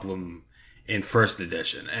big problem in first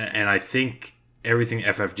edition, and I think everything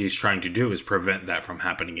FFG is trying to do is prevent that from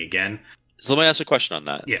happening again. So let me ask a question on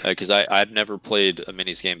that. Yeah, because I've never played a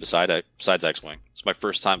minis game besides X-Wing. It's my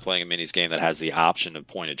first time playing a minis game that has the option of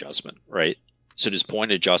point adjustment, right? So does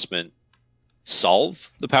point adjustment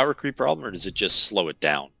solve the power creep problem, or does it just slow it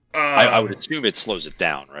down? I would assume it slows it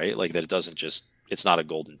down, right? Like that it doesn't just, it's not a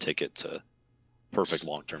golden ticket to perfect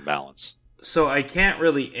long-term balance. So I can't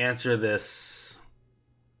really answer this.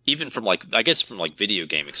 Even from like, I guess from like video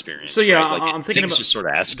game experience. So yeah, right? Like I'm thinking things about just sort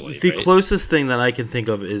of escalate. The right? closest thing that I can think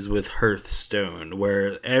of is with Hearthstone,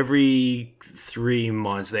 where every 3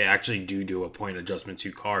 months they actually do a point adjustment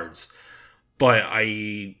to cards. But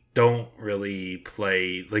I don't really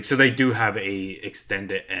play like, so they do have a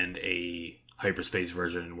extended and a hyperspace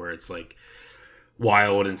version where it's like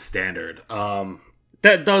wild and standard.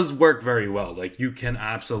 That does work very well. Like, you can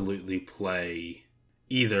absolutely play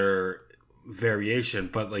either variation,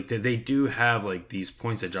 but like they do have like these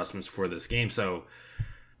points adjustments for this game, so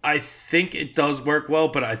I think it does work well.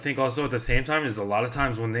 But I think also at the same time is a lot of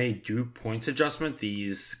times when they do points adjustment,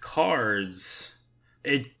 these cards,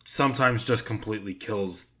 it sometimes just completely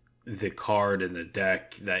kills the card in the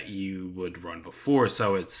deck that you would run before.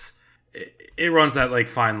 So it runs that like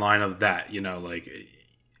fine line of that, you know, like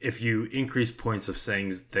if you increase points of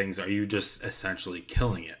saying things, are you just essentially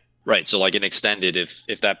killing it? Right. So like an extended,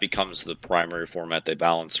 if that becomes the primary format they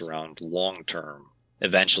balance around long term,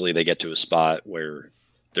 eventually they get to a spot where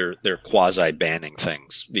they're quasi banning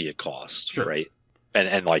things via cost, sure. Right?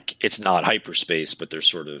 And like it's not hyperspace, but they're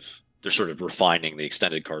sort of refining the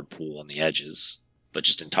extended card pool on the edges, but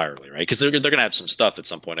just entirely, right? Because they're gonna have some stuff at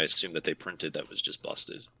some point, I assume, that they printed that was just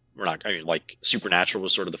busted. Like Supernatural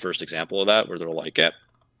was sort of the first example of that, where they're like, yeah,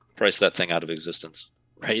 price that thing out of existence,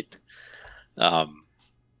 right?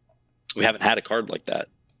 We haven't had a card like that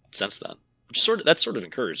since then, which that's sort of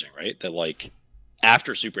encouraging, right? That like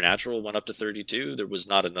after Supernatural went up to 32, there was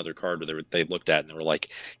not another card where they looked at and they were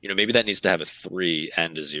like, you know, maybe that needs to have a 3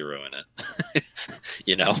 and a 0 in it.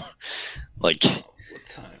 You know, like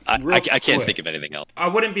I can't think of anything else. I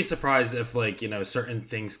wouldn't be surprised if like, you know, certain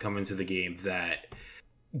things come into the game that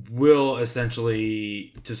will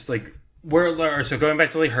essentially just like so going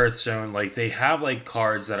back to like Hearthstone, like they have like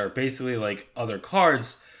cards that are basically like other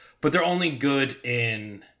cards, but they're only good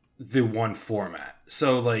in the one format.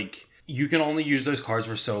 So like you can only use those cards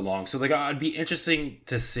for so long. So like I'd be interesting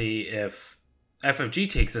to see if FFG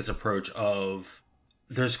takes this approach of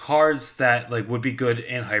there's cards that like would be good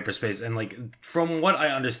in hyperspace, and like from what I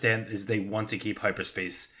understand is they want to keep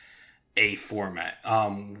hyperspace a format.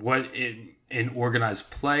 In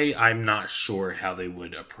organized play, I'm not sure how they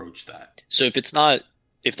would approach that. So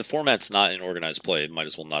if the format's not in organized play, it might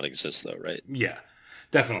as well not exist though, right? Yeah,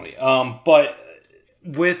 definitely. But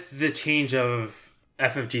with the change of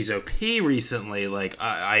FFG's OP recently, like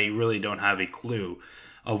I really don't have a clue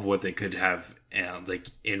of what they could have like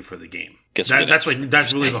in for the game. That's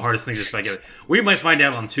really the hardest thing to speculate. We might find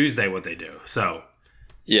out on Tuesday what they do. So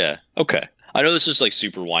yeah, okay. I know this is like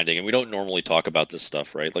super winding, and we don't normally talk about this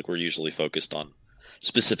stuff, right? Like we're usually focused on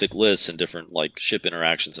specific lists and different like ship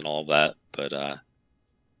interactions and all of that. But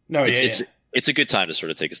it's a good time to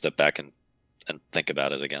sort of take a step back and think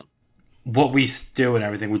about it again. What we do and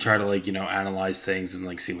everything, we try to like, you know, analyze things and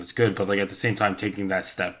like see what's good, but like at the same time taking that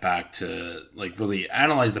step back to like really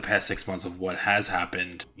analyze the past 6 months of what has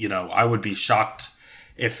happened. You know, I would be shocked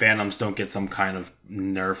if Phantoms don't get some kind of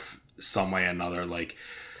nerf some way or another. Like,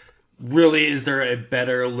 really, is there a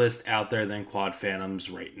better list out there than Quad Phantoms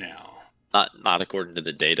right now? Not according to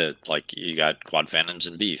the data. Like you got Quad Phantoms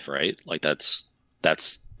and Beef, right? Like that's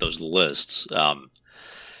those are the lists.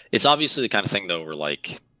 It's obviously the kind of thing though where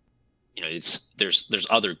like, you know, there's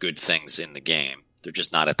other good things in the game. They're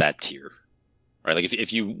just not at that tier, right? Like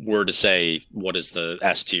if you were to say what is the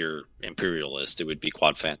S tier Imperial list, it would be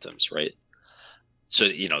Quad Phantoms, right? So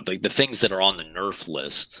you know the things that are on the nerf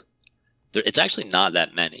list, it's actually not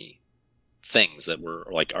that many things that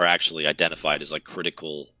are actually identified as like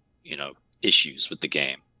critical, you know, issues with the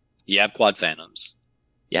game. You have Quad Phantoms,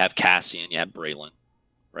 you have Cassian, you have Braylon,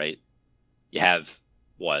 right? You have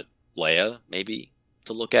Leia maybe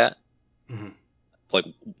to look at. Mm-hmm. Like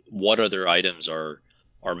what other items are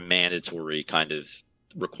mandatory, kind of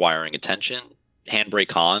requiring attention? Handbrake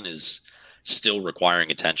Khan is still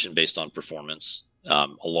requiring attention based on performance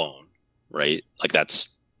alone, right? Like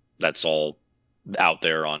that's all out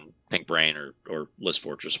there on Pink Brain or List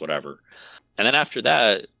Fortress, whatever. And then after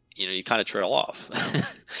that, you know, you kind of trail off.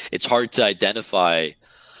 It's hard to identify,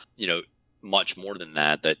 you know, much more than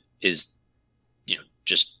that is, you know,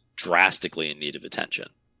 just drastically in need of attention.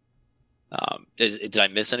 Did I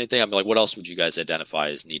miss anything? I mean, like, what else would you guys identify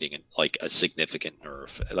as needing like a significant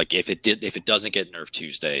nerf? Like, if it doesn't get nerfed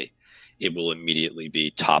Tuesday, it will immediately be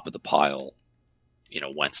top of the pile, you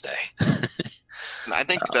know, Wednesday. I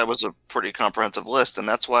think that was a pretty comprehensive list, and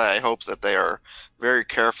that's why I hope that they are very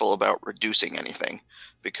careful about reducing anything,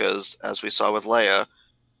 because as we saw with Leia,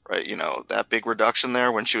 right, you know, that big reduction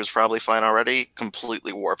there when she was probably fine already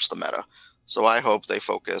completely warps the meta. So I hope they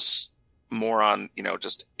focus more on, you know,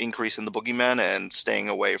 just increasing the boogeymen and staying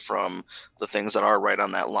away from the things that are right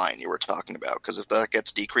on that line you were talking about, because if that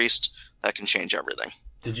gets decreased, that can change everything.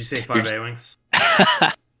 Did you say 5 A-Wings?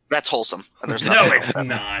 That's wholesome, and there's no, it's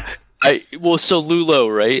not. So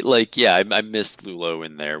Lulo, right? Like, yeah, I missed Lulo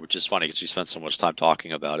in there, which is funny because we spent so much time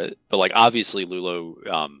talking about it. But like, obviously, Lulo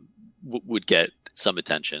would get some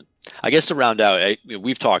attention. I guess to round out,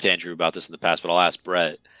 we've talked, Andrew, about this in the past, but I'll ask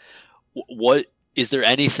Brett. What is there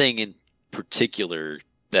anything in particular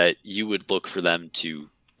that you would look for them to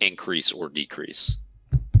increase or decrease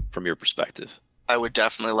from your perspective? I would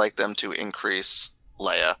definitely like them to increase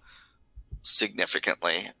Leia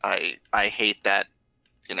significantly. I hate that,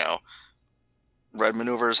 red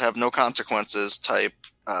maneuvers have no consequences type,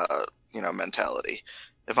 mentality.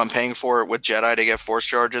 If I'm paying for it with Jedi to get force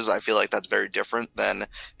charges, I feel like that's very different than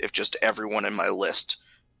if just everyone in my list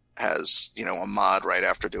has, a mod right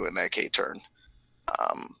after doing that K turn.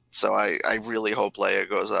 So I really hope Leia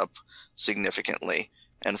goes up significantly.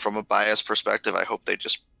 And from a bias perspective, I hope they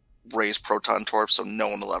just raise proton torps so no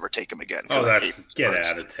one will ever take him again. Oh, that's get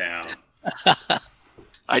out of town.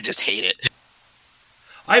 I just hate it.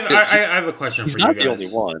 I have a question for you guys. He's not the only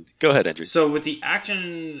one. Go ahead, Andrew. So with the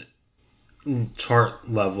action chart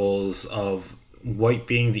levels of white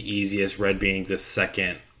being the easiest, red being the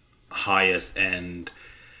second highest, and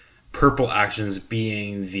purple actions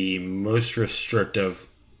being the most restrictive,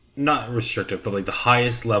 not restrictive, but like the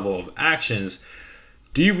highest level of actions,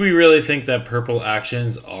 do we really think that purple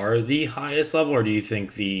actions are the highest level, or do you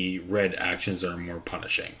think the red actions are more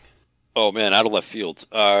punishing? Oh man, out of left field.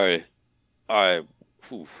 Are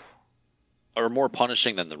more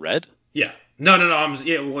punishing than the red? Yeah. No.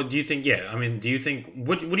 What do you think? Yeah. I mean, do you think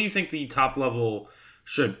what do you think the top level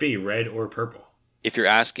should be, red or purple? If you're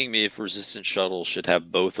asking me if Resistance Shuttle should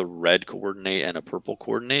have both a red coordinate and a purple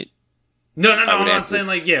coordinate, no. I'm not saying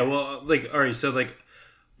like all right. So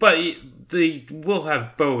but they will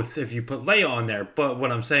have both if you put Leia on there. But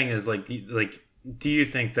what I'm saying is do you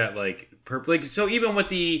think that purple? So even with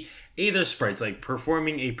the Aether sprites,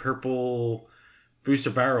 performing a purple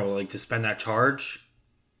booster barrel, to spend that charge.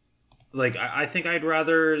 I think I'd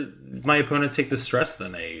rather my opponent take the stress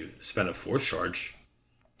than spend a force charge.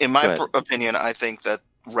 In my opinion, I think that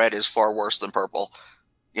red is far worse than purple.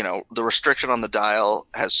 The restriction on the dial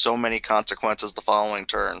has so many consequences the following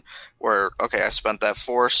turn where, okay, I spent that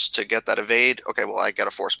force to get that evade. Okay, well, I get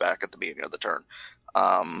a force back at the beginning of the turn.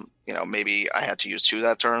 Maybe I had to use 2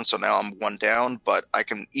 that turn, so now I'm 1 down, but I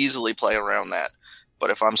can easily play around that. But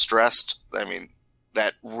if I'm stressed,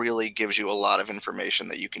 that really gives you a lot of information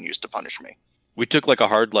that you can use to punish me. We took a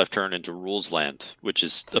hard left turn into Rules Land, which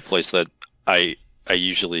is a place that I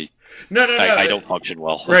usually I don't function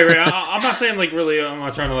well. Right. I'm not saying really. I'm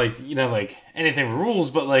not trying to anything with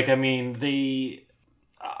rules, but I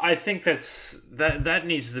think that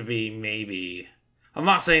needs to be maybe. I'm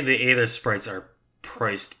not saying the Aether sprites are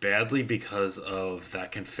priced badly because of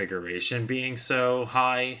that configuration being so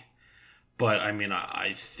high. But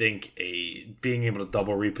I think being able to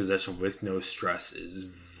double reposition with no stress is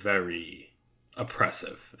very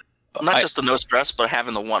oppressive. Not just the no stress, but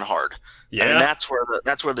having the 1 hard. Yeah, and that's where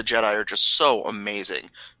the Jedi are just so amazing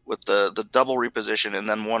with the double reposition and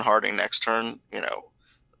then 1 harding next turn.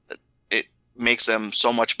 It makes them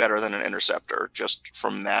so much better than an interceptor just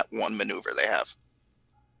from that one maneuver they have.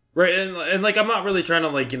 Right, and I'm not really trying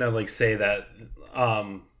to say that.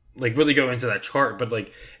 Really go into that chart, but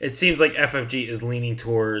it seems like FFG is leaning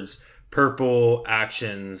towards purple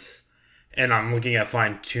actions, and I'm looking at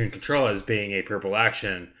fine-tuned control as being a purple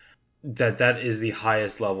action. That is the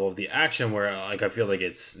highest level of the action, where I feel like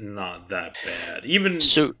it's not that bad. Even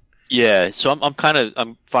so, yeah. So I'm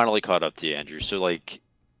finally caught up to you, Andrew. So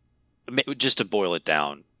just to boil it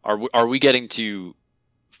down, are we getting to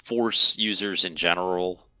force users in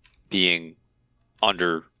general being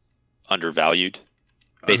undervalued?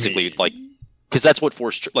 Basically, because that's what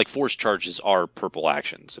force charges are, purple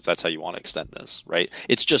actions. If that's how you want to extend this, right?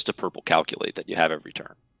 It's just a purple calculate that you have every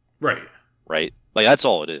turn, right? That's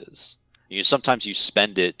all it is. Sometimes you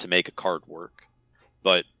spend it to make a card work,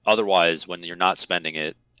 but otherwise, when you're not spending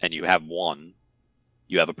it and you have 1,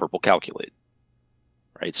 you have a purple calculate,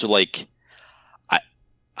 right? So I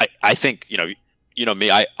think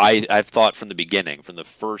me, I've thought from the beginning, from the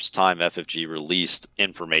first time FFG released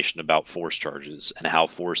information about force charges and how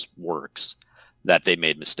force works, that they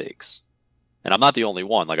made mistakes. And I'm not the only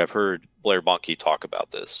one. I've heard Blair Bunky talk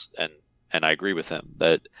about this, and I agree with him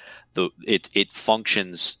that it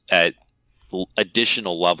functions at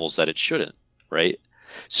additional levels that it shouldn't, right?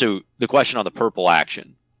 So the question on the purple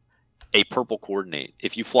action, a purple coordinate.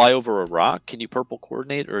 If you fly over a rock, can you purple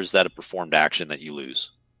coordinate, or is that a performed action that you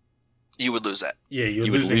lose? You would lose that. Yeah,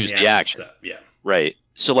 you would lose the action. Yeah. Right.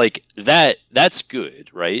 So that's good,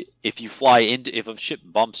 right? If you fly into, if a ship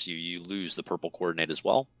bumps you, you lose the purple coordinate as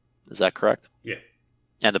well. Is that correct? Yeah.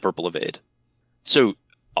 And the purple evade. So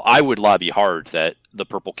I would lobby hard that the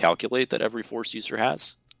purple calculate that every force user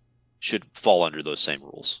has should fall under those same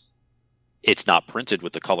rules. it's not printed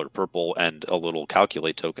with the color purple and a little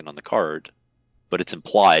calculate token on the card, but it's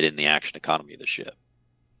implied in the action economy of the ship.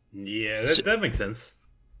 Yeah, that makes sense.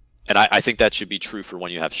 And I think that should be true for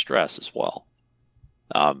when you have stress as well.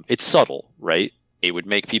 It's subtle, right? It would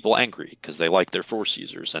make people angry because they like their Force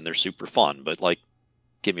users and they're super fun, but like,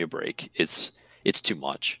 give me a break. It's too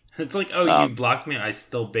much. It's like, oh, you blocked me. I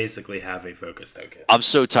still basically have a focus token. I'm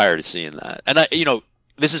so tired of seeing that. And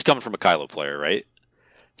this is coming from a Kylo player, right?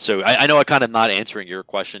 So I know I'm kind of not answering your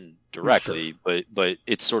question directly, sure. but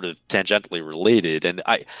it's sort of tangentially related. And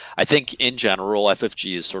I think in general,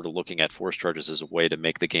 FFG is sort of looking at force charges as a way to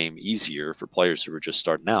make the game easier for players who are just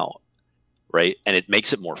starting out, right? And it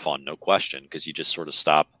makes it more fun, no question, because you just sort of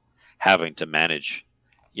stop having to manage,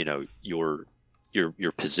 your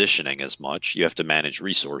positioning as much. You have to manage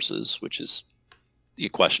resources, which is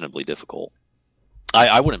questionably difficult.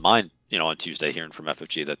 I wouldn't mind, on Tuesday hearing from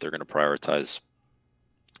FFG that they're going to prioritize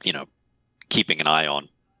keeping an eye on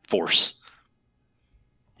force.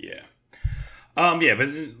 Yeah. Yeah, but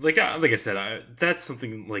like I said, that's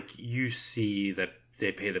something like you see that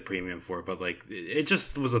they pay the premium for, but like it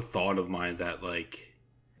just was a thought of mine that like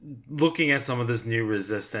looking at some of this new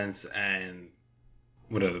resistance and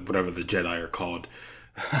whatever the Jedi are called,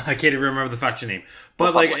 I can't even remember the faction name,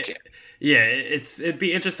 but it'd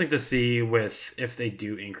be interesting to see if they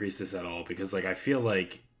do increase this at all, because like I feel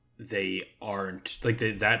like they aren't like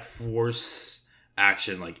that force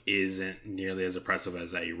action like isn't nearly as oppressive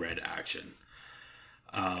as a red action.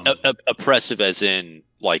 Oppressive as in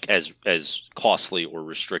like as costly or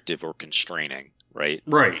restrictive or constraining, right?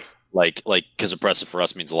 Right. Like because oppressive for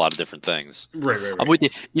us means a lot of different things. Right. I'm with you.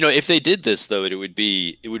 If they did this though, it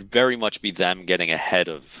would very much be them getting ahead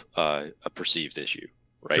of a perceived issue,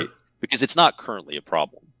 right? Sure. Because it's not currently a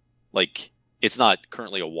problem. Like it's not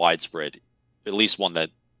currently a widespread, at least one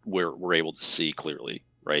that we're able to see clearly,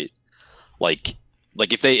 right? Like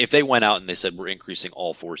if they went out and they said we're increasing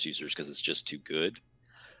all force users because it's just too good,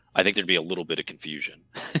 I think there'd be a little bit of confusion.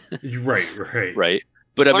 Right.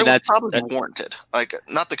 But I mean that's probably warranted. Like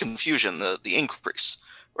not the confusion, the increase,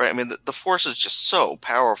 right? I mean the force is just so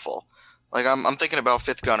powerful. Like I'm thinking about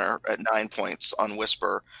 5th Gunner at 9 points on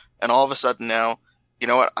Whisper, and all of a sudden now, you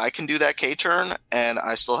know what? I can do that K turn, and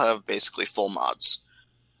I still have basically full mods.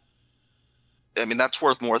 I mean, that's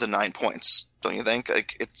worth more than 9 points, don't you think?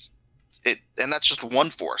 Like and that's just one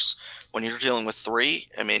force. When you're dealing with 3,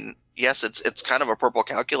 I mean, yes, it's kind of a purple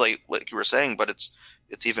calculate, like you were saying, but it's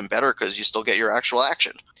even better because you still get your actual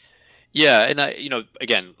action. Yeah, and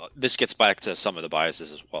again, this gets back to some of the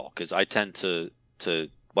biases as well, because I tend to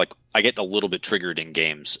like I get a little bit triggered in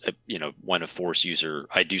games, when a force user,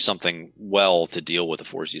 I do something well to deal with a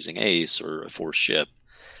force using ace or a force ship,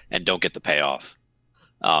 and don't get the payoff.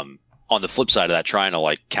 On the flip side of that, trying to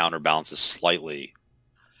like counterbalance this slightly,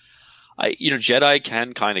 Jedi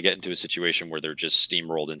can kind of get into a situation where they're just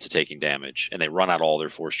steamrolled into taking damage and they run out all their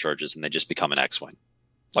force charges and they just become an X-wing.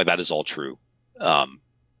 Like that is all true,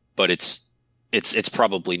 but it's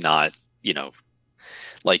probably not.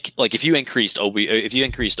 Like if you increased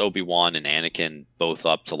Obi-Wan and Anakin both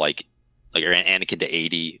up to like or Anakin to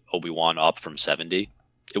 80, Obi-Wan up from 70,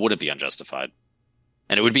 it wouldn't be unjustified.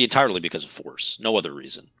 And it would be entirely because of force. No other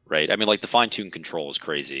reason, right? I mean, like, the fine-tune control is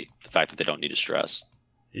crazy. The fact that they don't need to stress.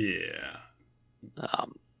 Yeah.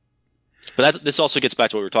 But this also gets back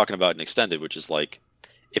to what we were talking about in Extended, which is, like,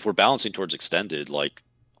 if we're balancing towards Extended, like,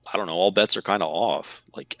 I don't know, all bets are kind of off.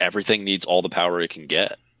 Like, everything needs all the power it can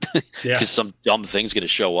get. Because some dumb thing's going to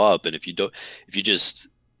show up. And if you just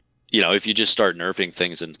start nerfing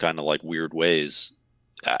things in kind of, like, weird ways,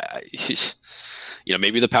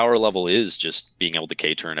 maybe the power level is just being able to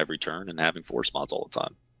K-turn every turn and having force mods all the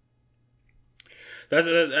time.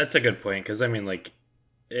 That's a good point, because I mean, like,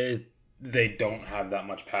 they don't have that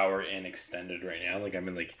much power in Extended right now. Like, I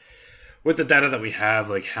mean, like, with the data that we have,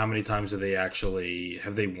 like, how many times have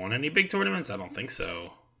they won any big tournaments? I don't think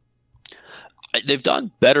so. They've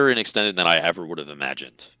done better in Extended than I ever would have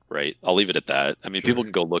imagined, right? I'll leave it at that. I mean, people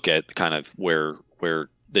can go look at kind of where the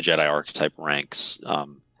Jedi archetype ranks.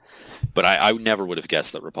 But I never would have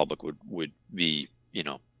guessed that Republic would be,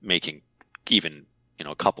 making even,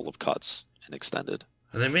 a couple of cuts in Extended.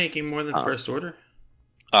 Are they making more than First Order?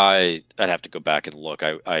 I'd have to go back and look.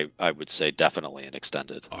 I would say definitely in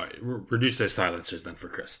Extended. All right, reduce their silencers then for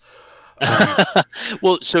Chris.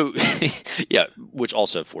 Well, so yeah, which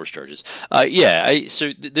also have force charges.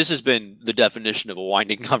 So this has been the definition of a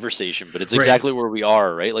winding conversation, but it's exactly where we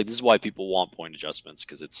are, right? Like this is why people want point adjustments,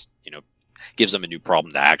 because it's gives them a new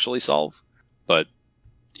problem to actually solve. But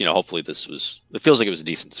hopefully it feels like it was a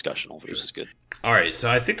decent discussion. Hopefully this is good. All right, so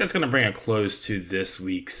I think that's going to bring a close to this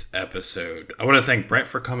week's episode. I want to thank Brett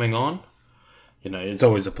for coming on. it's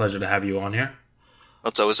always a pleasure to have you on here.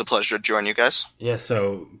 It's always a pleasure to join you guys. Yeah,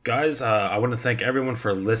 so guys, I want to thank everyone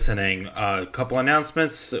for listening. A couple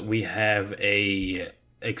announcements. We have a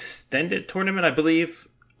extended tournament, I believe,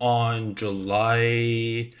 on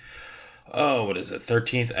July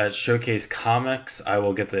 13th at Showcase Comics. I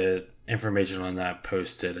will get the information on that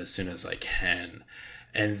posted as soon as I can.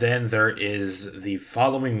 And then there is the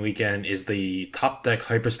following weekend is the Top Deck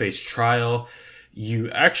Hyperspace Trial.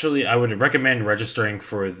 I would recommend registering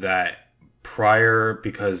for that prior,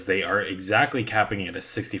 because they are exactly capping it at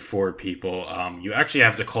 64 people. You actually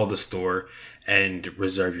have to call the store and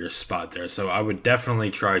reserve your spot there. So I would definitely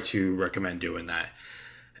try to recommend doing that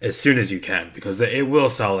as soon as you can, because it will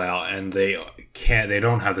sell out, and they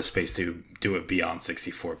don't have the space to do it beyond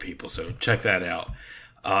 64 people. So check that out.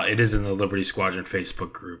 It is in the Liberty Squadron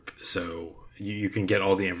Facebook group, so you can get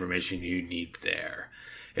all the information you need there.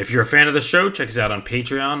 If you're a fan of the show, check us out on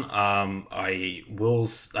Patreon. I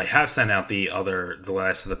have sent out the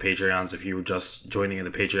last of the Patreons. If you were just joining in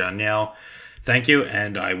the Patreon now, thank you,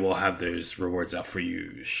 and I will have those rewards out for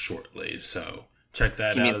you shortly. So check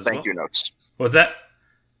that out as well. Thank you notes. What's that?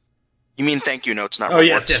 You mean thank you notes, not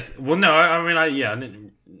rewards? Oh, yes. Well, no,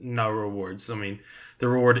 no rewards. I mean, the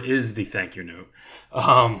reward is the thank you note.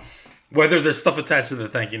 Whether there's stuff attached to the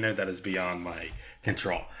thank you note, that is beyond my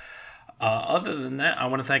control. Other than that, I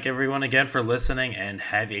want to thank everyone again for listening, and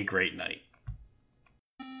have a great night.